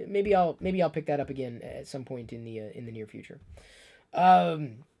 maybe I'll pick that up again at some point in the near future.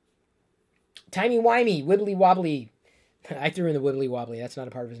 Timey-wimey, wibbly-wobbly. I threw in the wibbly-wobbly. That's not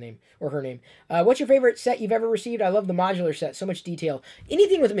a part of his name or her name. What's your favorite set you've ever received? I love the modular set. So much detail.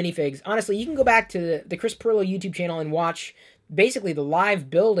 Anything with minifigs. Honestly, you can go back to the Chris Pirillo YouTube channel and watch basically the live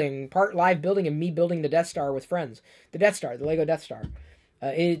building of me building the Death Star with friends. The Death Star, the Lego Death Star.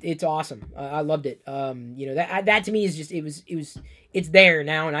 It's awesome. I loved it. You know, that to me is just, it's there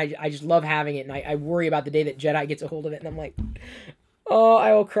now, and I just love having it, and I worry about the day that Jedi gets a hold of it, and I'm like, oh,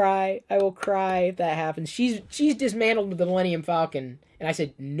 I will cry if that happens. She's dismantled the Millennium Falcon, and I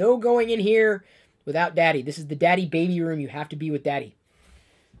said, no going in here without Daddy. This is the Daddy baby room. You have to be with Daddy.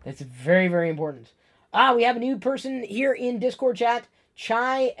 That's very, very important. We have a new person here in Discord chat,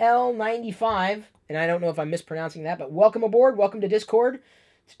 Chai L95, and I don't know if I'm mispronouncing that, but welcome aboard. Welcome to Discord.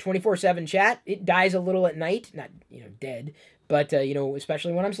 It's 24/7 chat. It dies a little at night, not, dead, but,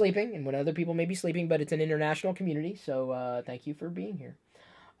 especially when I'm sleeping and when other people may be sleeping, but it's an international community, so thank you for being here.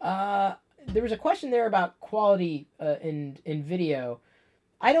 There was a question there about quality in video.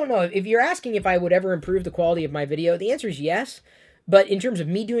 I don't know. If you're asking if I would ever improve the quality of my video, the answer is yes, but in terms of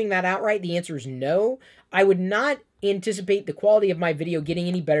me doing that outright, the answer is no. I would not anticipate the quality of my video getting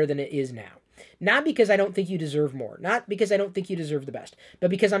any better than it is now. Not because I don't think you deserve more. Not because I don't think you deserve the best.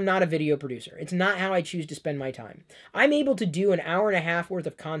 But because I'm not a video producer. It's not how I choose to spend my time. I'm able to do an hour and a half worth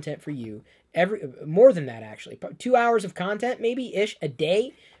of content for you. More than that, actually. 2 hours of content, maybe-ish, a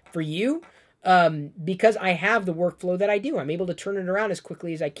day for you. Because I have the workflow that I do. I'm able to turn it around as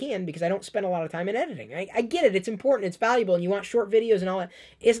quickly as I can because I don't spend a lot of time in editing. I get it. It's important. It's valuable. And you want short videos and all that.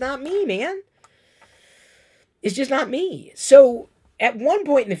 It's not me, man. It's just not me. So, at one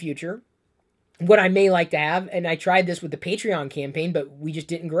point in the future, what I may like to have, and I tried this with the Patreon campaign, but we just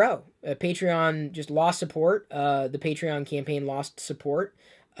didn't grow. Patreon just lost support. The Patreon campaign lost support.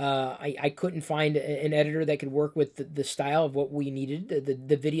 I couldn't find an editor that could work with the style of what we needed.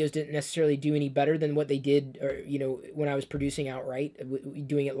 The videos didn't necessarily do any better than what they did, when I was producing outright,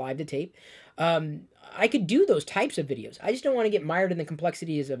 doing it live to tape. I could do those types of videos. I just don't want to get mired in the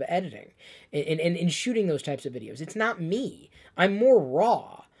complexities of editing and shooting those types of videos. It's not me. I'm more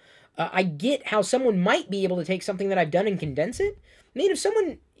raw. I get how someone might be able to take something that I've done and condense it. I mean,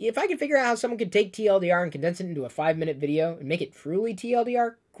 if I could figure out how someone could take TLDR and condense it into a 5-minute video and make it truly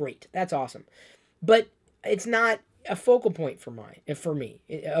TLDR, great. That's awesome. But it's not a focal point for mine. It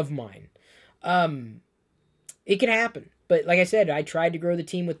can happen. But like I said, I tried to grow the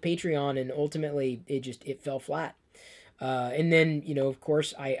team with Patreon, and ultimately it fell flat. And then, of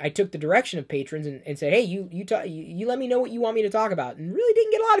course, I took the direction of patrons and said, hey, you let me know what you want me to talk about. And really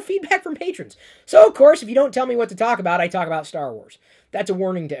didn't get a lot of feedback from patrons. So, of course, if you don't tell me what to talk about, I talk about Star Wars. That's a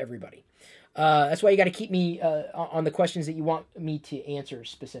warning to everybody. That's why you got to keep me on the questions that you want me to answer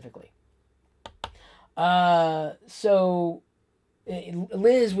specifically. So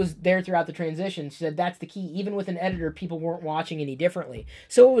Liz was there throughout the transition. She said that's the key. Even with an editor, people weren't watching any differently.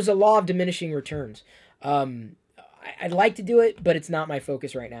 So it was a law of diminishing returns. I'd like to do it, but it's not my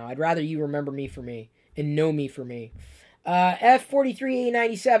focus right now. I'd rather you remember me for me and know me for me.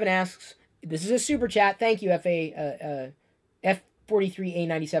 F43A97 asks, this is a super chat. Thank you, F43A97.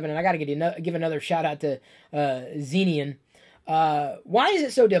 And I got to give another shout out to Xenian. Why is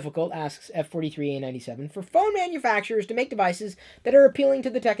it so difficult, asks F43A97, for phone manufacturers to make devices that are appealing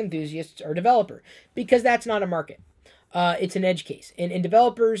to the tech enthusiasts or developer? Because that's not a market. It's an edge case. And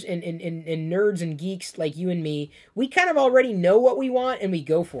developers and nerds and geeks like you and me, we kind of already know what we want and we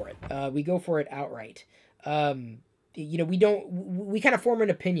go for it. We go for it outright. We kind of form an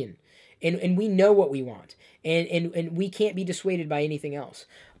opinion and we know what we want and we can't be dissuaded by anything else.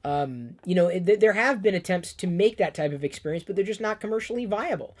 There have been attempts to make that type of experience, but they're just not commercially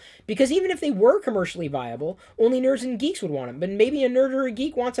viable. Because even if they were commercially viable, only nerds and geeks would want them. But maybe a nerd or a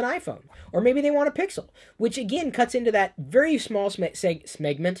geek wants an iPhone. Or maybe they want a Pixel. Which, again, cuts into that very small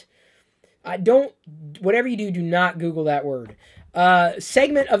segment. Whatever you do not Google that word.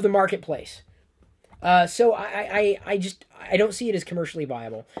 Segment of the marketplace. So I don't see it as commercially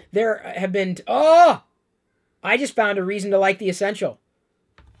viable. There have been... I just found a reason to like the Essential.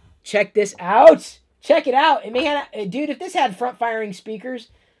 Check this out. Check it out. It may have, dude, if this had front-firing speakers,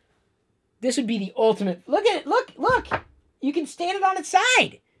 this would be the ultimate. Look at it. Look. You can stand it on its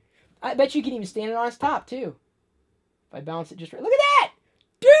side. I bet you can even stand it on its top, too. If I balance it just right. Look at that.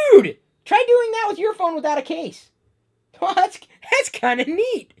 Dude, try doing that with your phone without a case. Well, that's kind of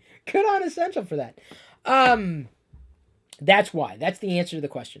neat. Good on Essential for that. That's why. That's the answer to the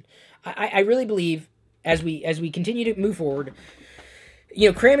question. I really believe as we continue to move forward,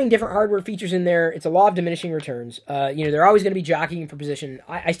 cramming different hardware features in there, it's a law of diminishing returns. They're always going to be jockeying for position.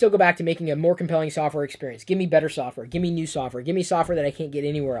 I still go back to making a more compelling software experience. Give me better software. Give me new software. Give me software that I can't get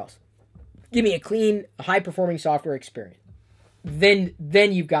anywhere else. Give me a clean, high-performing software experience. Then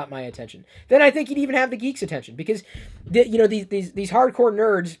you've got my attention. Then I think you'd even have the geeks' attention. Because, these hardcore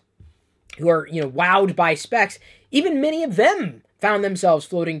nerds who are, wowed by specs, even many of them found themselves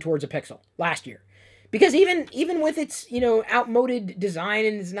floating towards a Pixel last year. Because even with its, outmoded design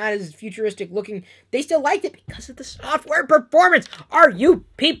and it's not as futuristic looking, they still liked it because of the software performance. Are you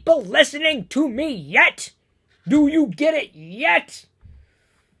people listening to me yet? Do you get it yet?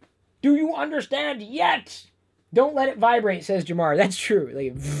 Do you understand yet? Don't let it vibrate, says Jamar. That's true.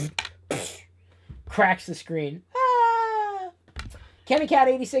 Like, cracks the screen.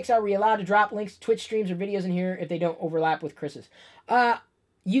 ChemiCat86, are we allowed to drop links to Twitch streams or videos in here if they don't overlap with Chris's?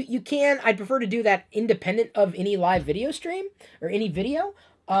 You can. I'd prefer to do that independent of any live video stream or any video.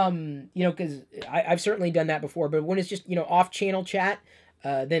 Because I've certainly done that before. But when it's just off-channel chat,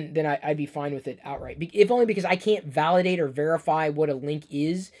 then I'd be fine with it outright. If only because I can't validate or verify what a link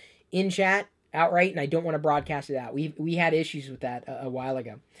is in chat outright, and I don't want to broadcast it out. We had issues with that a while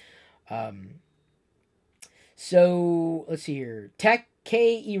ago. So let's see here. Tech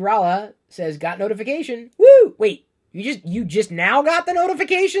K Irala says got notification. Woo! Wait. You just now got the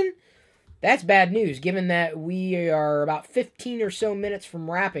notification? That's bad news, given that we are about 15 or so minutes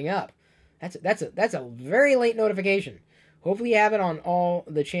from wrapping up. That's a very late notification. Hopefully you have it on all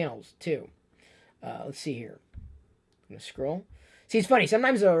the channels, too. Let's see here. I'm going to scroll. See, it's funny.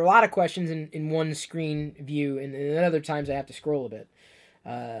 Sometimes there are a lot of questions in one screen view, and then other times I have to scroll a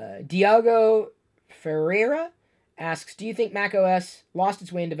bit. Diogo Ferreira asks, do you think macOS lost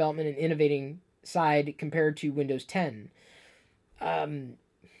its way in development and innovating side compared to Windows 10?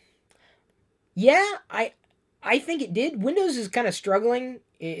 Yeah, I think it did. Windows is kind of struggling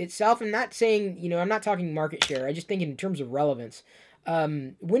itself. I'm not saying, I'm not talking market share. I just think in terms of relevance.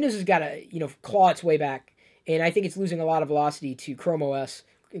 Windows has got to, claw its way back, and I think it's losing a lot of velocity to Chrome OS,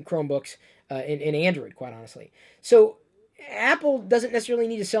 and Chromebooks, and Android, quite honestly. So Apple doesn't necessarily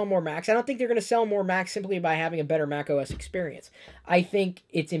need to sell more Macs. I don't think they're going to sell more Macs simply by having a better macOS experience. I think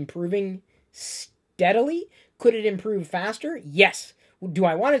it's improving steadily. Could it improve faster? Yes. Do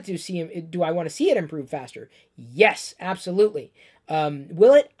I want to see it improve faster? Yes, absolutely.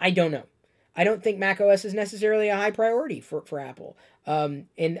 Will it? I don't know. I don't think macOS is necessarily a high priority for Apple.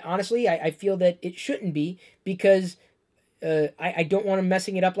 And honestly, I feel that it shouldn't be because I don't want them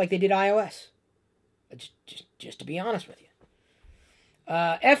messing it up like they did iOS. Just to be honest with you.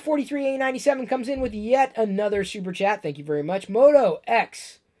 F43A97 comes in with yet another super chat. Thank you very much. Moto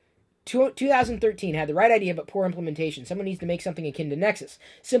X 2013 had the right idea but poor implementation. Someone needs to make something akin to Nexus.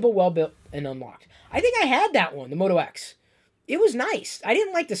 Simple, well built, and unlocked. I think I had that one, the Moto X. It was nice. I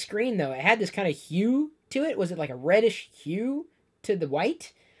didn't like the screen though. It had this kind of hue to it. Was it like a reddish hue to the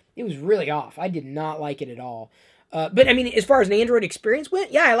white? It was really off. I did not like it at all. But I mean, as far as an Android experience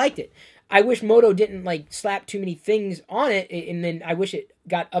went, yeah, I liked it. I wish Moto didn't like slap too many things on it, and then I wish it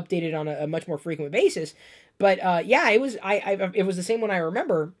got updated on a much more frequent basis. But yeah, it was it was the same one I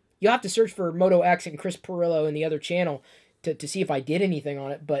remember. You'll have to search for Moto X and Chris Pirillo in the other channel to see if I did anything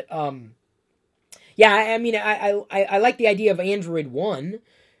on it. But yeah, I mean, I like the idea of Android One.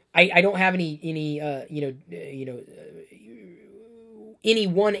 I don't have any any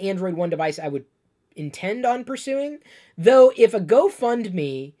one Android One device I would intend on pursuing. Though if a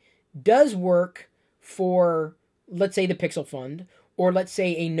GoFundMe does work for, let's say, the Pixel Fund, or let's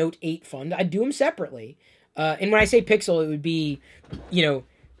say a Note 8 fund, I'd do them separately. And when I say Pixel, it would be,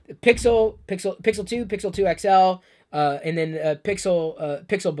 Pixel 2, Pixel 2 XL, and then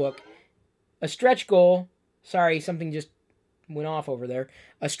Pixel Book. A stretch goal, sorry, something just went off over there.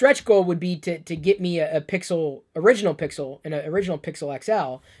 A stretch goal would be to get me a Pixel, original Pixel, and an original Pixel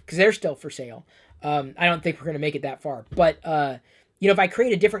XL, because they're still for sale. I don't think we're going to make it that far. But, if I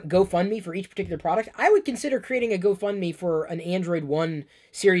create a different GoFundMe for each particular product, I would consider creating a GoFundMe for an Android One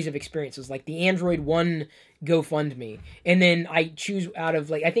series of experiences, like the Android One GoFundMe. And then I choose out of,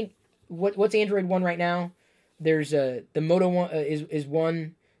 like, I think, what's Android One right now? There's the Moto One is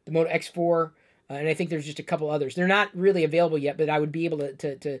one, the Moto X4, and I think there's just a couple others. They're not really available yet, but I would be able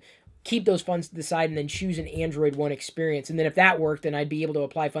to keep those funds to the side and then choose an Android One experience. And then if that worked, then I'd be able to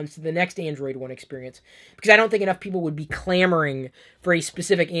apply funds to the next Android One experience. Because I don't think enough people would be clamoring for a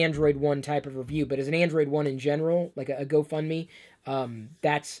specific Android One type of review. But as an Android One in general, like a GoFundMe,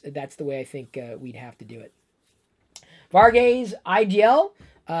 that's the way I think we'd have to do it. Varghese IGL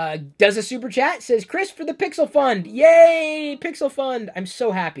does a super chat, says, Chris for the Pixel Fund. Yay, Pixel Fund. I'm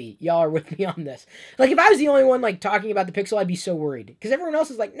so happy y'all are with me on this. Like, if I was the only one, like, talking about the Pixel, I'd be so worried. Because everyone else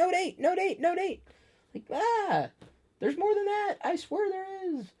is like, Note 8, Note 8, Note 8. Like, there's more than that. I swear there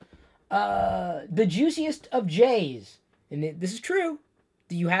is. The juiciest of J's. And this is true.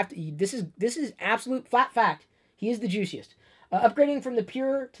 This is absolute flat fact. He is the juiciest. Upgrading from the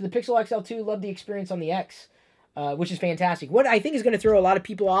Pure to the Pixel XL2, love the experience on the X. Which is fantastic. What I think is going to throw a lot of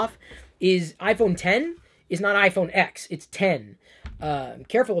people off is iPhone 10 is not iPhone X. It's 10.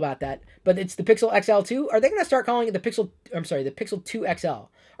 Careful about that. But it's the Pixel XL2. Are they going to start calling it the Pixel 2 XL?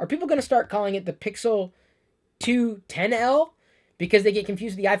 Are people going to start calling it the Pixel 2 10L because they get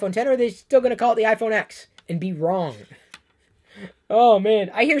confused with the iPhone 10? Or are they still going to call it the iPhone X and be wrong? Oh, man.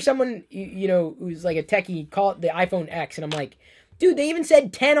 I hear someone, who's like a techie call it the iPhone X. And I'm like, dude, they even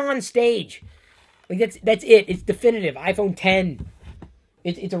said 10 on stage. Like, that's it. It's definitive. iPhone 10.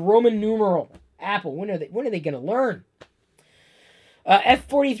 It's a Roman numeral. Apple. When are they going to learn?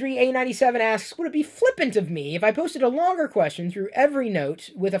 F43A97 asks, would it be flippant of me if I posted a longer question through every note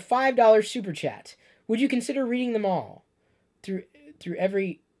with a $5 super chat? Would you consider reading them all through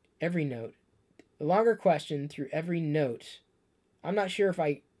every note? A longer question through every note. I'm not sure if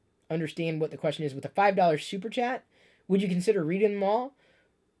I understand what the question is. With a $5 super chat, would you consider reading them all?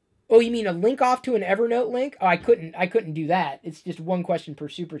 Oh, you mean a link off to an Evernote link? Oh, I couldn't do that. It's just one question per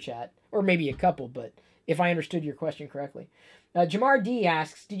super chat, or maybe a couple, but if I understood your question correctly. Jamar D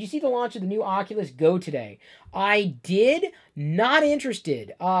asks, did you see the launch of the new Oculus Go today? I did. Not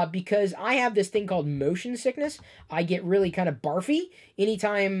interested, because I have this thing called motion sickness. I get really kind of barfy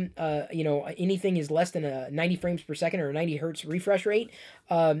anytime, anything is less than 90 frames per second or a 90 hertz refresh rate.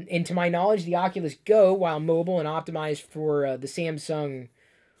 And to my knowledge, the Oculus Go, while mobile and optimized for the Samsung...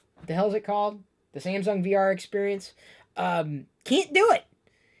 What the hell is it called? The Samsung VR experience. Can't do it.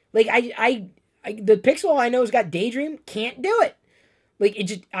 Like, the Pixel I know has got Daydream. Can't do it. Like, it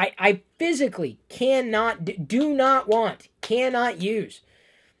just, I physically cannot use.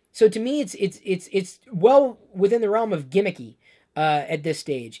 So to me, it's well within the realm of gimmicky at this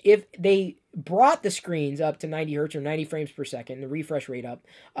stage. If they brought the screens up to 90 hertz or 90 frames per second, the refresh rate up,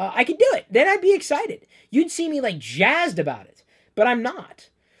 I could do it. Then I'd be excited. You'd see me like jazzed about it, but I'm not.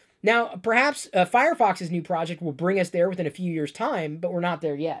 Now, perhaps Firefox's new project will bring us there within a few years' time, but we're not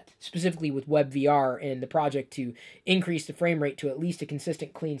there yet, specifically with WebVR and the project to increase the frame rate to at least a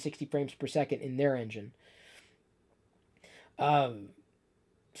consistent, clean 60 frames per second in their engine. So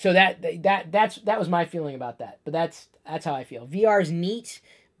that was my feeling about that, but that's how I feel. VR is neat,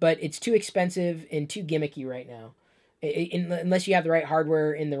 but it's too expensive and too gimmicky right now, unless you have the right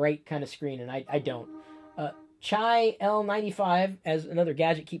hardware and the right kind of screen, and I don't. Chai L95, as another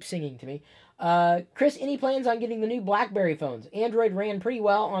gadget keeps singing to me. Chris, any plans on getting the new BlackBerry phones? Android ran pretty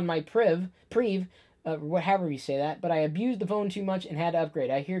well on my Preve, however you say that, but I abused the phone too much and had to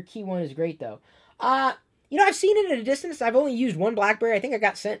upgrade. I hear Key One is great though. I've seen it at a distance. I've only used one BlackBerry. I think I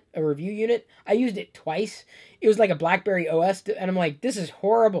got sent a review unit. I used it twice. It was like a BlackBerry OS, and I'm like, this is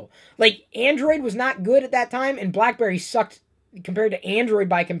horrible. Like, Android was not good at that time, and BlackBerry sucked compared to Android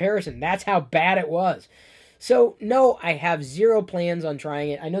by comparison. That's how bad it was. So, no, I have zero plans on trying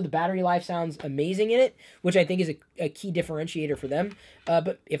it. I know the battery life sounds amazing in it, which I think is a key differentiator for them.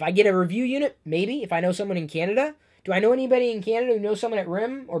 But if I get a review unit, maybe. If I know someone in Canada, do I know anybody in Canada who knows someone at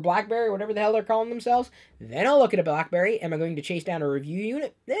RIM or BlackBerry or whatever the hell they're calling themselves? Then I'll look at a BlackBerry. Am I going to chase down a review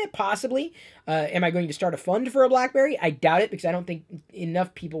unit? Possibly. Am I going to start a fund for a BlackBerry? I doubt it because I don't think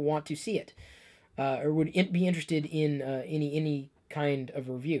enough people want to see it or would be interested in any kind of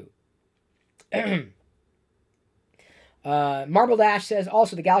review. Marble Dash says,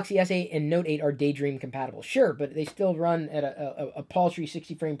 also, the Galaxy S8 and Note 8 are Daydream compatible. Sure, but they still run at a paltry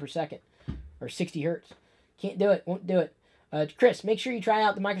 60 frames per second, or 60 hertz. Can't do it, won't do it. Chris, make sure you try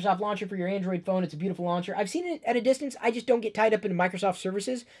out the Microsoft launcher for your Android phone. It's a beautiful launcher. I've seen it at a distance. I just don't get tied up into Microsoft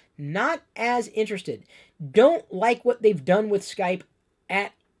services. Not as interested. Don't like what they've done with Skype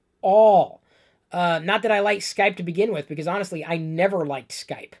at all. Not that I like Skype to begin with, because honestly, I never liked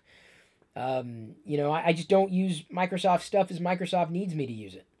Skype. I just don't use Microsoft stuff as Microsoft needs me to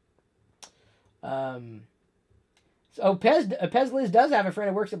use it. So Pez Liz does have a friend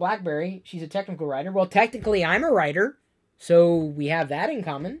who works at BlackBerry. She's a technical writer. Well, technically, I'm a writer, so we have that in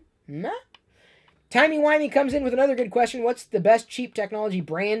common. Nah. Timey Wimey comes in with another good question. What's the best cheap technology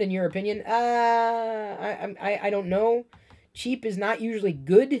brand in your opinion? I don't know. Cheap is not usually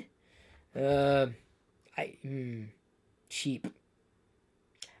good. Cheap.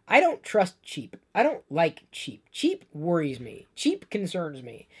 I don't trust cheap. I don't like cheap. Cheap worries me. Cheap concerns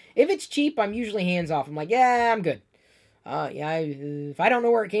me. If it's cheap, I'm usually hands off. I'm like, yeah, I'm good. If I don't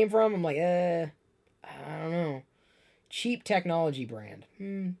know where it came from, I'm like, I don't know. Cheap technology brand.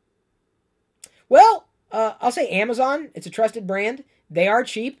 Well, I'll say Amazon. It's a trusted brand. They are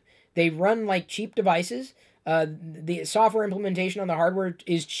cheap. They run like cheap devices. The software implementation on the hardware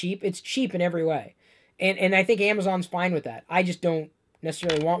is cheap. It's cheap in every way. And I think Amazon's fine with that. I just don't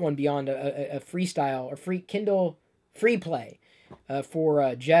necessarily want one beyond a freestyle or free Kindle free play for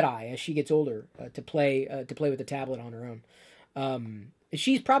Jedi as she gets older to play with the tablet on her own.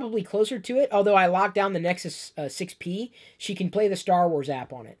 She's probably closer to it, although I locked down the Nexus 6P. She can play the Star Wars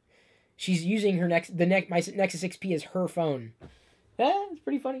app on it. She's using my Nexus 6P as her phone. It's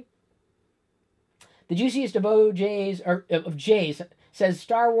pretty funny. The juiciest of J's says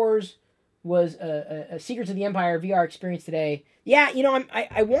Star Wars was a Secrets of the Empire VR experience today. Yeah,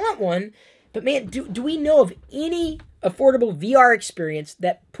 I want one, but man, do we know of any affordable VR experience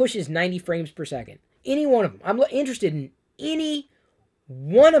that pushes 90 frames per second? Any one of them. I'm interested in any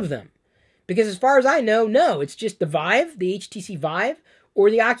one of them. Because as far as I know, no, it's just the Vive, the HTC Vive, or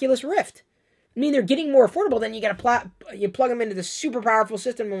the Oculus Rift. I mean, they're getting more affordable, then you gotta you plug them into this super powerful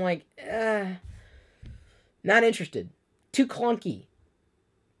system, I'm like, not interested. Too clunky.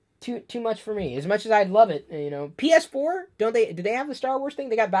 Too much for me. As much as I'd love it, PS4, do they have the Star Wars thing?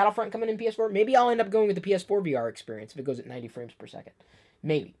 They got Battlefront coming in PS4. Maybe I'll end up going with the PS4 VR experience if it goes at 90 frames per second.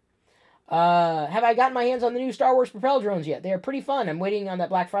 Maybe. Have I gotten my hands on the new Star Wars Propel drones yet? They are pretty fun. I'm waiting on that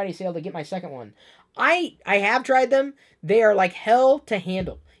Black Friday sale to get my second one. I have tried them. They are like hell to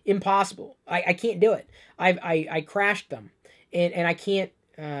handle. Impossible. I can't do it. I crashed them. And I can't.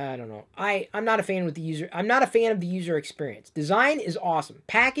 I don't know. I'm not a fan with the user. I'm not a fan of the user experience. Design is awesome.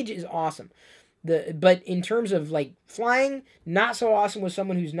 Package is awesome. But in terms of like flying, not so awesome with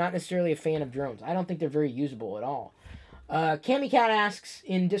someone who's not necessarily a fan of drones. I don't think they're very usable at all. Cammy Cat asks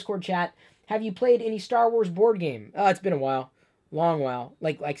in Discord chat, have you played any Star Wars board game? It's been a while. Long while.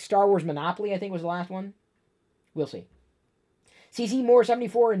 Like Star Wars Monopoly, I think was the last one. We'll see. CC Moore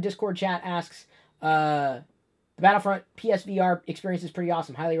 74 in Discord chat asks, the Battlefront PSVR experience is pretty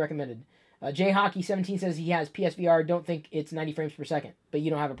awesome. Highly recommended. J Hockey 17 says he has PSVR. Don't think it's 90 frames per second, but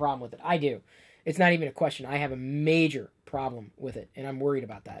you don't have a problem with it. I do. It's not even a question. I have a major problem with it, and I'm worried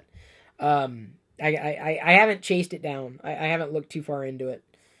about that. I haven't chased it down. I haven't looked too far into it.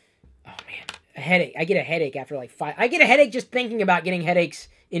 Oh man, a headache. I get a headache after like 5. I get a headache just thinking about getting headaches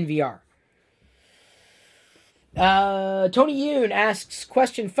in VR. Tony Yoon asks,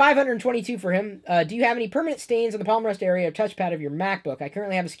 question 522 for him. Do you have any permanent stains on the palm rest area or touchpad of your MacBook? I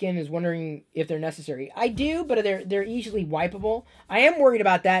currently have a skin and is wondering if they're necessary. I do, but they're easily wipeable. I am worried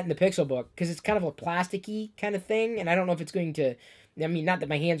about that in the Pixelbook because it's kind of a plasticky kind of thing, and I don't know if it's going to I mean, not that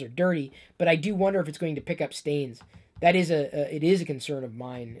my hands are dirty, but I do wonder if it's going to pick up stains. That is it is a concern of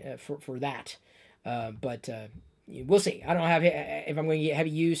mine for that. But we'll see. I don't know if I'm going to get heavy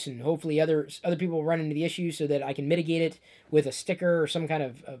use, and hopefully other people will run into the issue so that I can mitigate it with a sticker or some kind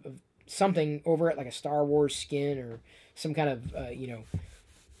of something over it, like a Star Wars skin or some kind of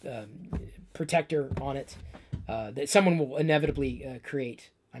protector on it that someone will inevitably create,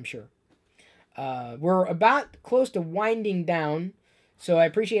 I'm sure. We're about close to winding down, so I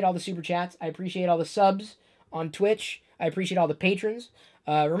appreciate all the super chats. I appreciate all the subs on Twitch. I appreciate all the patrons.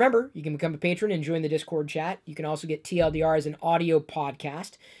 Remember, you can become a patron and join the Discord chat. You can also get TLDR as an audio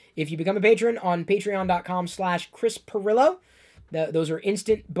podcast. If you become a patron on patreon.com/Chris Pirillo, those are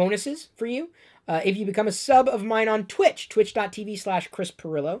instant bonuses for you. If you become a sub of mine on Twitch, twitch.tv/Chris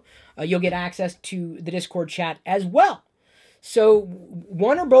Pirillo, you'll get access to the Discord chat as well. So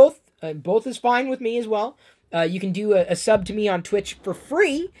one or both, both is fine with me as well. You can do a sub to me on Twitch for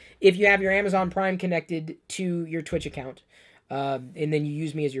free if you have your Amazon Prime connected to your Twitch account. And then you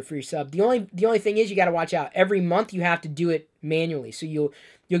use me as your free sub. The only thing is you got to watch out. Every month you have to do it manually. So you'll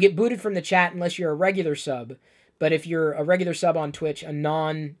get booted from the chat unless you're a regular sub. But if you're a regular sub on Twitch, a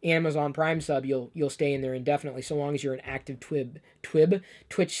non-Amazon Prime sub, you'll stay in there indefinitely so long as you're an active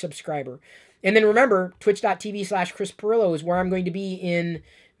Twitch subscriber. And then remember, twitch.tv/Chris Pirillo is where I'm going to be in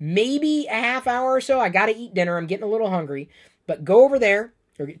maybe a half hour or so. I got to eat dinner. I'm getting a little hungry. But go over there,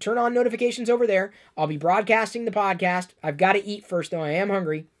 or turn on notifications over there. I'll be broadcasting the podcast. I've got to eat first, though. I am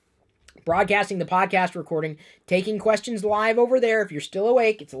hungry. Broadcasting the podcast recording, taking questions live over there. If you're still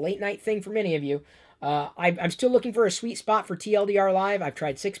awake, it's a late night thing for many of you. I'm still looking for a sweet spot for TLDR Live. I've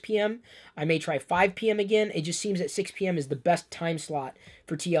tried 6 p.m. I may try 5 p.m. again. It just seems that 6 p.m. is the best time slot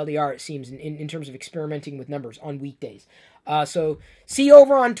for TLDR, it seems, in terms of experimenting with numbers on weekdays. So see you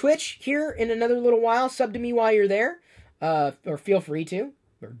over on Twitch here in another little while. Sub to me while you're there, or feel free to.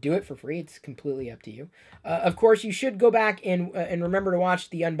 Or do it for free. It's completely up to you. Of course, you should go back and remember to watch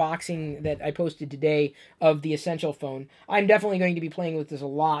the unboxing that I posted today of the Essential phone. I'm definitely going to be playing with this a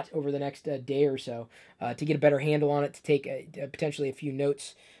lot over the next day or so to get a better handle on it, to take potentially a few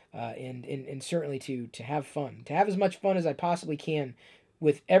notes, and certainly to have fun. To have as much fun as I possibly can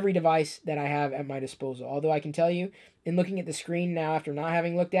with every device that I have at my disposal. Although I can tell you, in looking at the screen now after not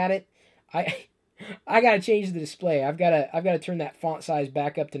having looked at it, I gotta change the display. I've gotta turn that font size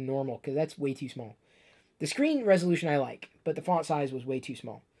back up to normal because that's way too small. The screen resolution I like, but the font size was way too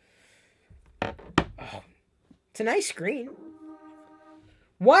small. Oh, it's a nice screen.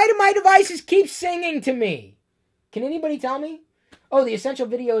 Why do my devices keep singing to me? Can anybody tell me? Oh, the Essential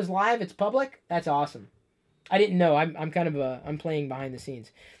video is live. It's public. That's awesome. I didn't know. I'm playing behind the scenes.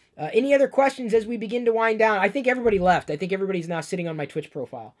 Any other questions as we begin to wind down? I think everybody left. I think everybody's now sitting on my Twitch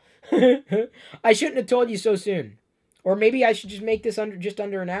profile. I shouldn't have told you so soon. Or maybe I should just make this just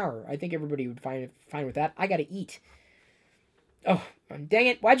under an hour. I think everybody would find it fine with that. I gotta eat. Oh, dang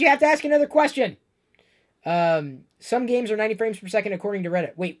it. Why'd you have to ask another question? Some games are 90 frames per second according to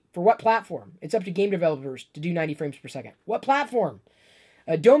Reddit. Wait, for what platform? It's up to game developers to do 90 frames per second. What platform?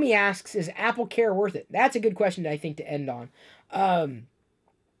 Domi asks, is Apple Care worth it? That's a good question, I think, to end on.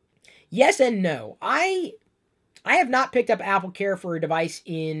 Yes and no. I have not picked up Apple Care for a device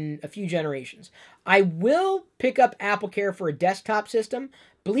in a few generations. I will pick up Apple Care for a desktop system.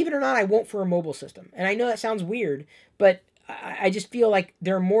 Believe it or not, I won't for a mobile system. And I know that sounds weird, but I just feel like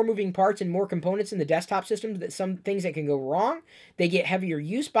there are more moving parts and more components in the desktop systems, that some things that can go wrong. They get heavier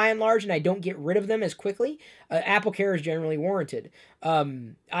use by and large, and I don't get rid of them as quickly. Apple Care is generally warranted.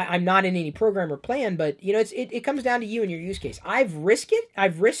 I'm not in any program or plan, but it comes down to you and your use case. I've risked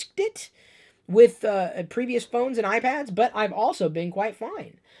it with previous phones and iPads, but I've also been quite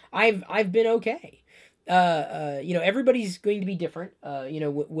fine. I've been okay. Everybody's going to be different,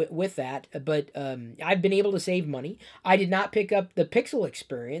 with that, but I've been able to save money. I did not pick up the Pixel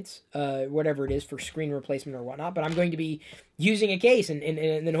Experience, whatever it is, for screen replacement or whatnot, but I'm going to be using a case and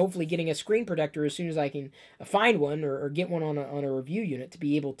then hopefully getting a screen protector as soon as I can find one or get one on a review unit to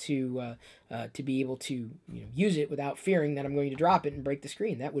be able to use it without fearing that I'm going to drop it and break the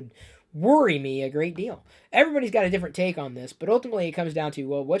screen. That would worry me a great deal. Everybody's got a different take on this, but ultimately it comes down to,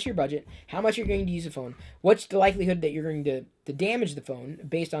 well, what's your budget? How much you're going to use the phone? What's the likelihood that you're going to damage the phone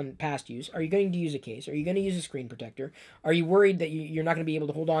based on past use? Are you going to use a case? Are you going to use a screen protector? Are you worried that you're not going to be able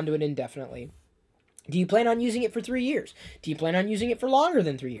to hold on to it indefinitely? Do you plan on using it for 3 years? Do you plan on using it for longer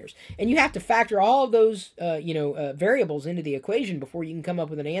than 3 years? And you have to factor all of those variables into the equation before you can come up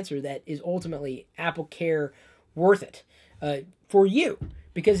with an answer that is ultimately Apple Care worth it for you.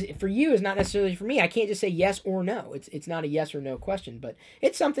 Because for you is not necessarily for me. I can't just say yes or no. It's not a yes or no question, but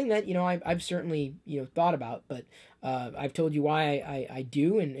it's something that, you know, I've certainly, you know, thought about, but I've told you why I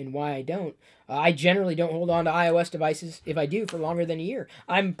do and why I don't. I generally don't hold on to iOS devices, if I do, for longer than a year.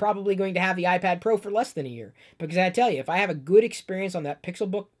 I'm probably going to have the iPad Pro for less than a year. Because I tell you, if I have a good experience on that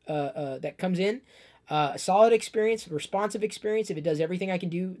Pixelbook that comes in, a solid experience, responsive experience, if it does everything I can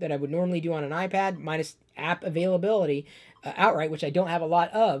do that I would normally do on an iPad, minus app availability outright, which I don't have a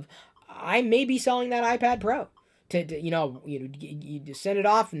lot of, I may be selling that iPad Pro to you send it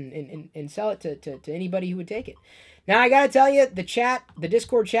off and sell it to anybody who would take it. Now, I got to tell you, the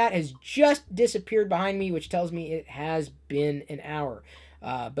Discord chat has just disappeared behind me, which tells me it has been an hour.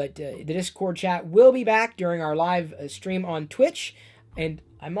 But the Discord chat will be back during our live stream on Twitch. And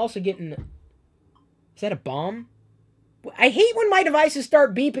I'm also getting... Is that a bomb? I hate when my devices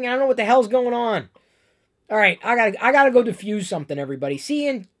start beeping. I don't know what the hell's going on. All right, I gotta go diffuse something, everybody. See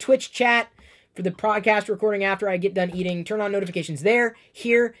you in Twitch chat for the podcast recording after I get done eating. Turn on notifications there,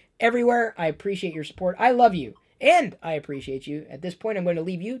 here, everywhere. I appreciate your support. I love you, and I appreciate you. At this point, I'm going to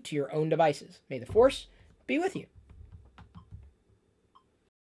leave you to your own devices. May the Force be with you.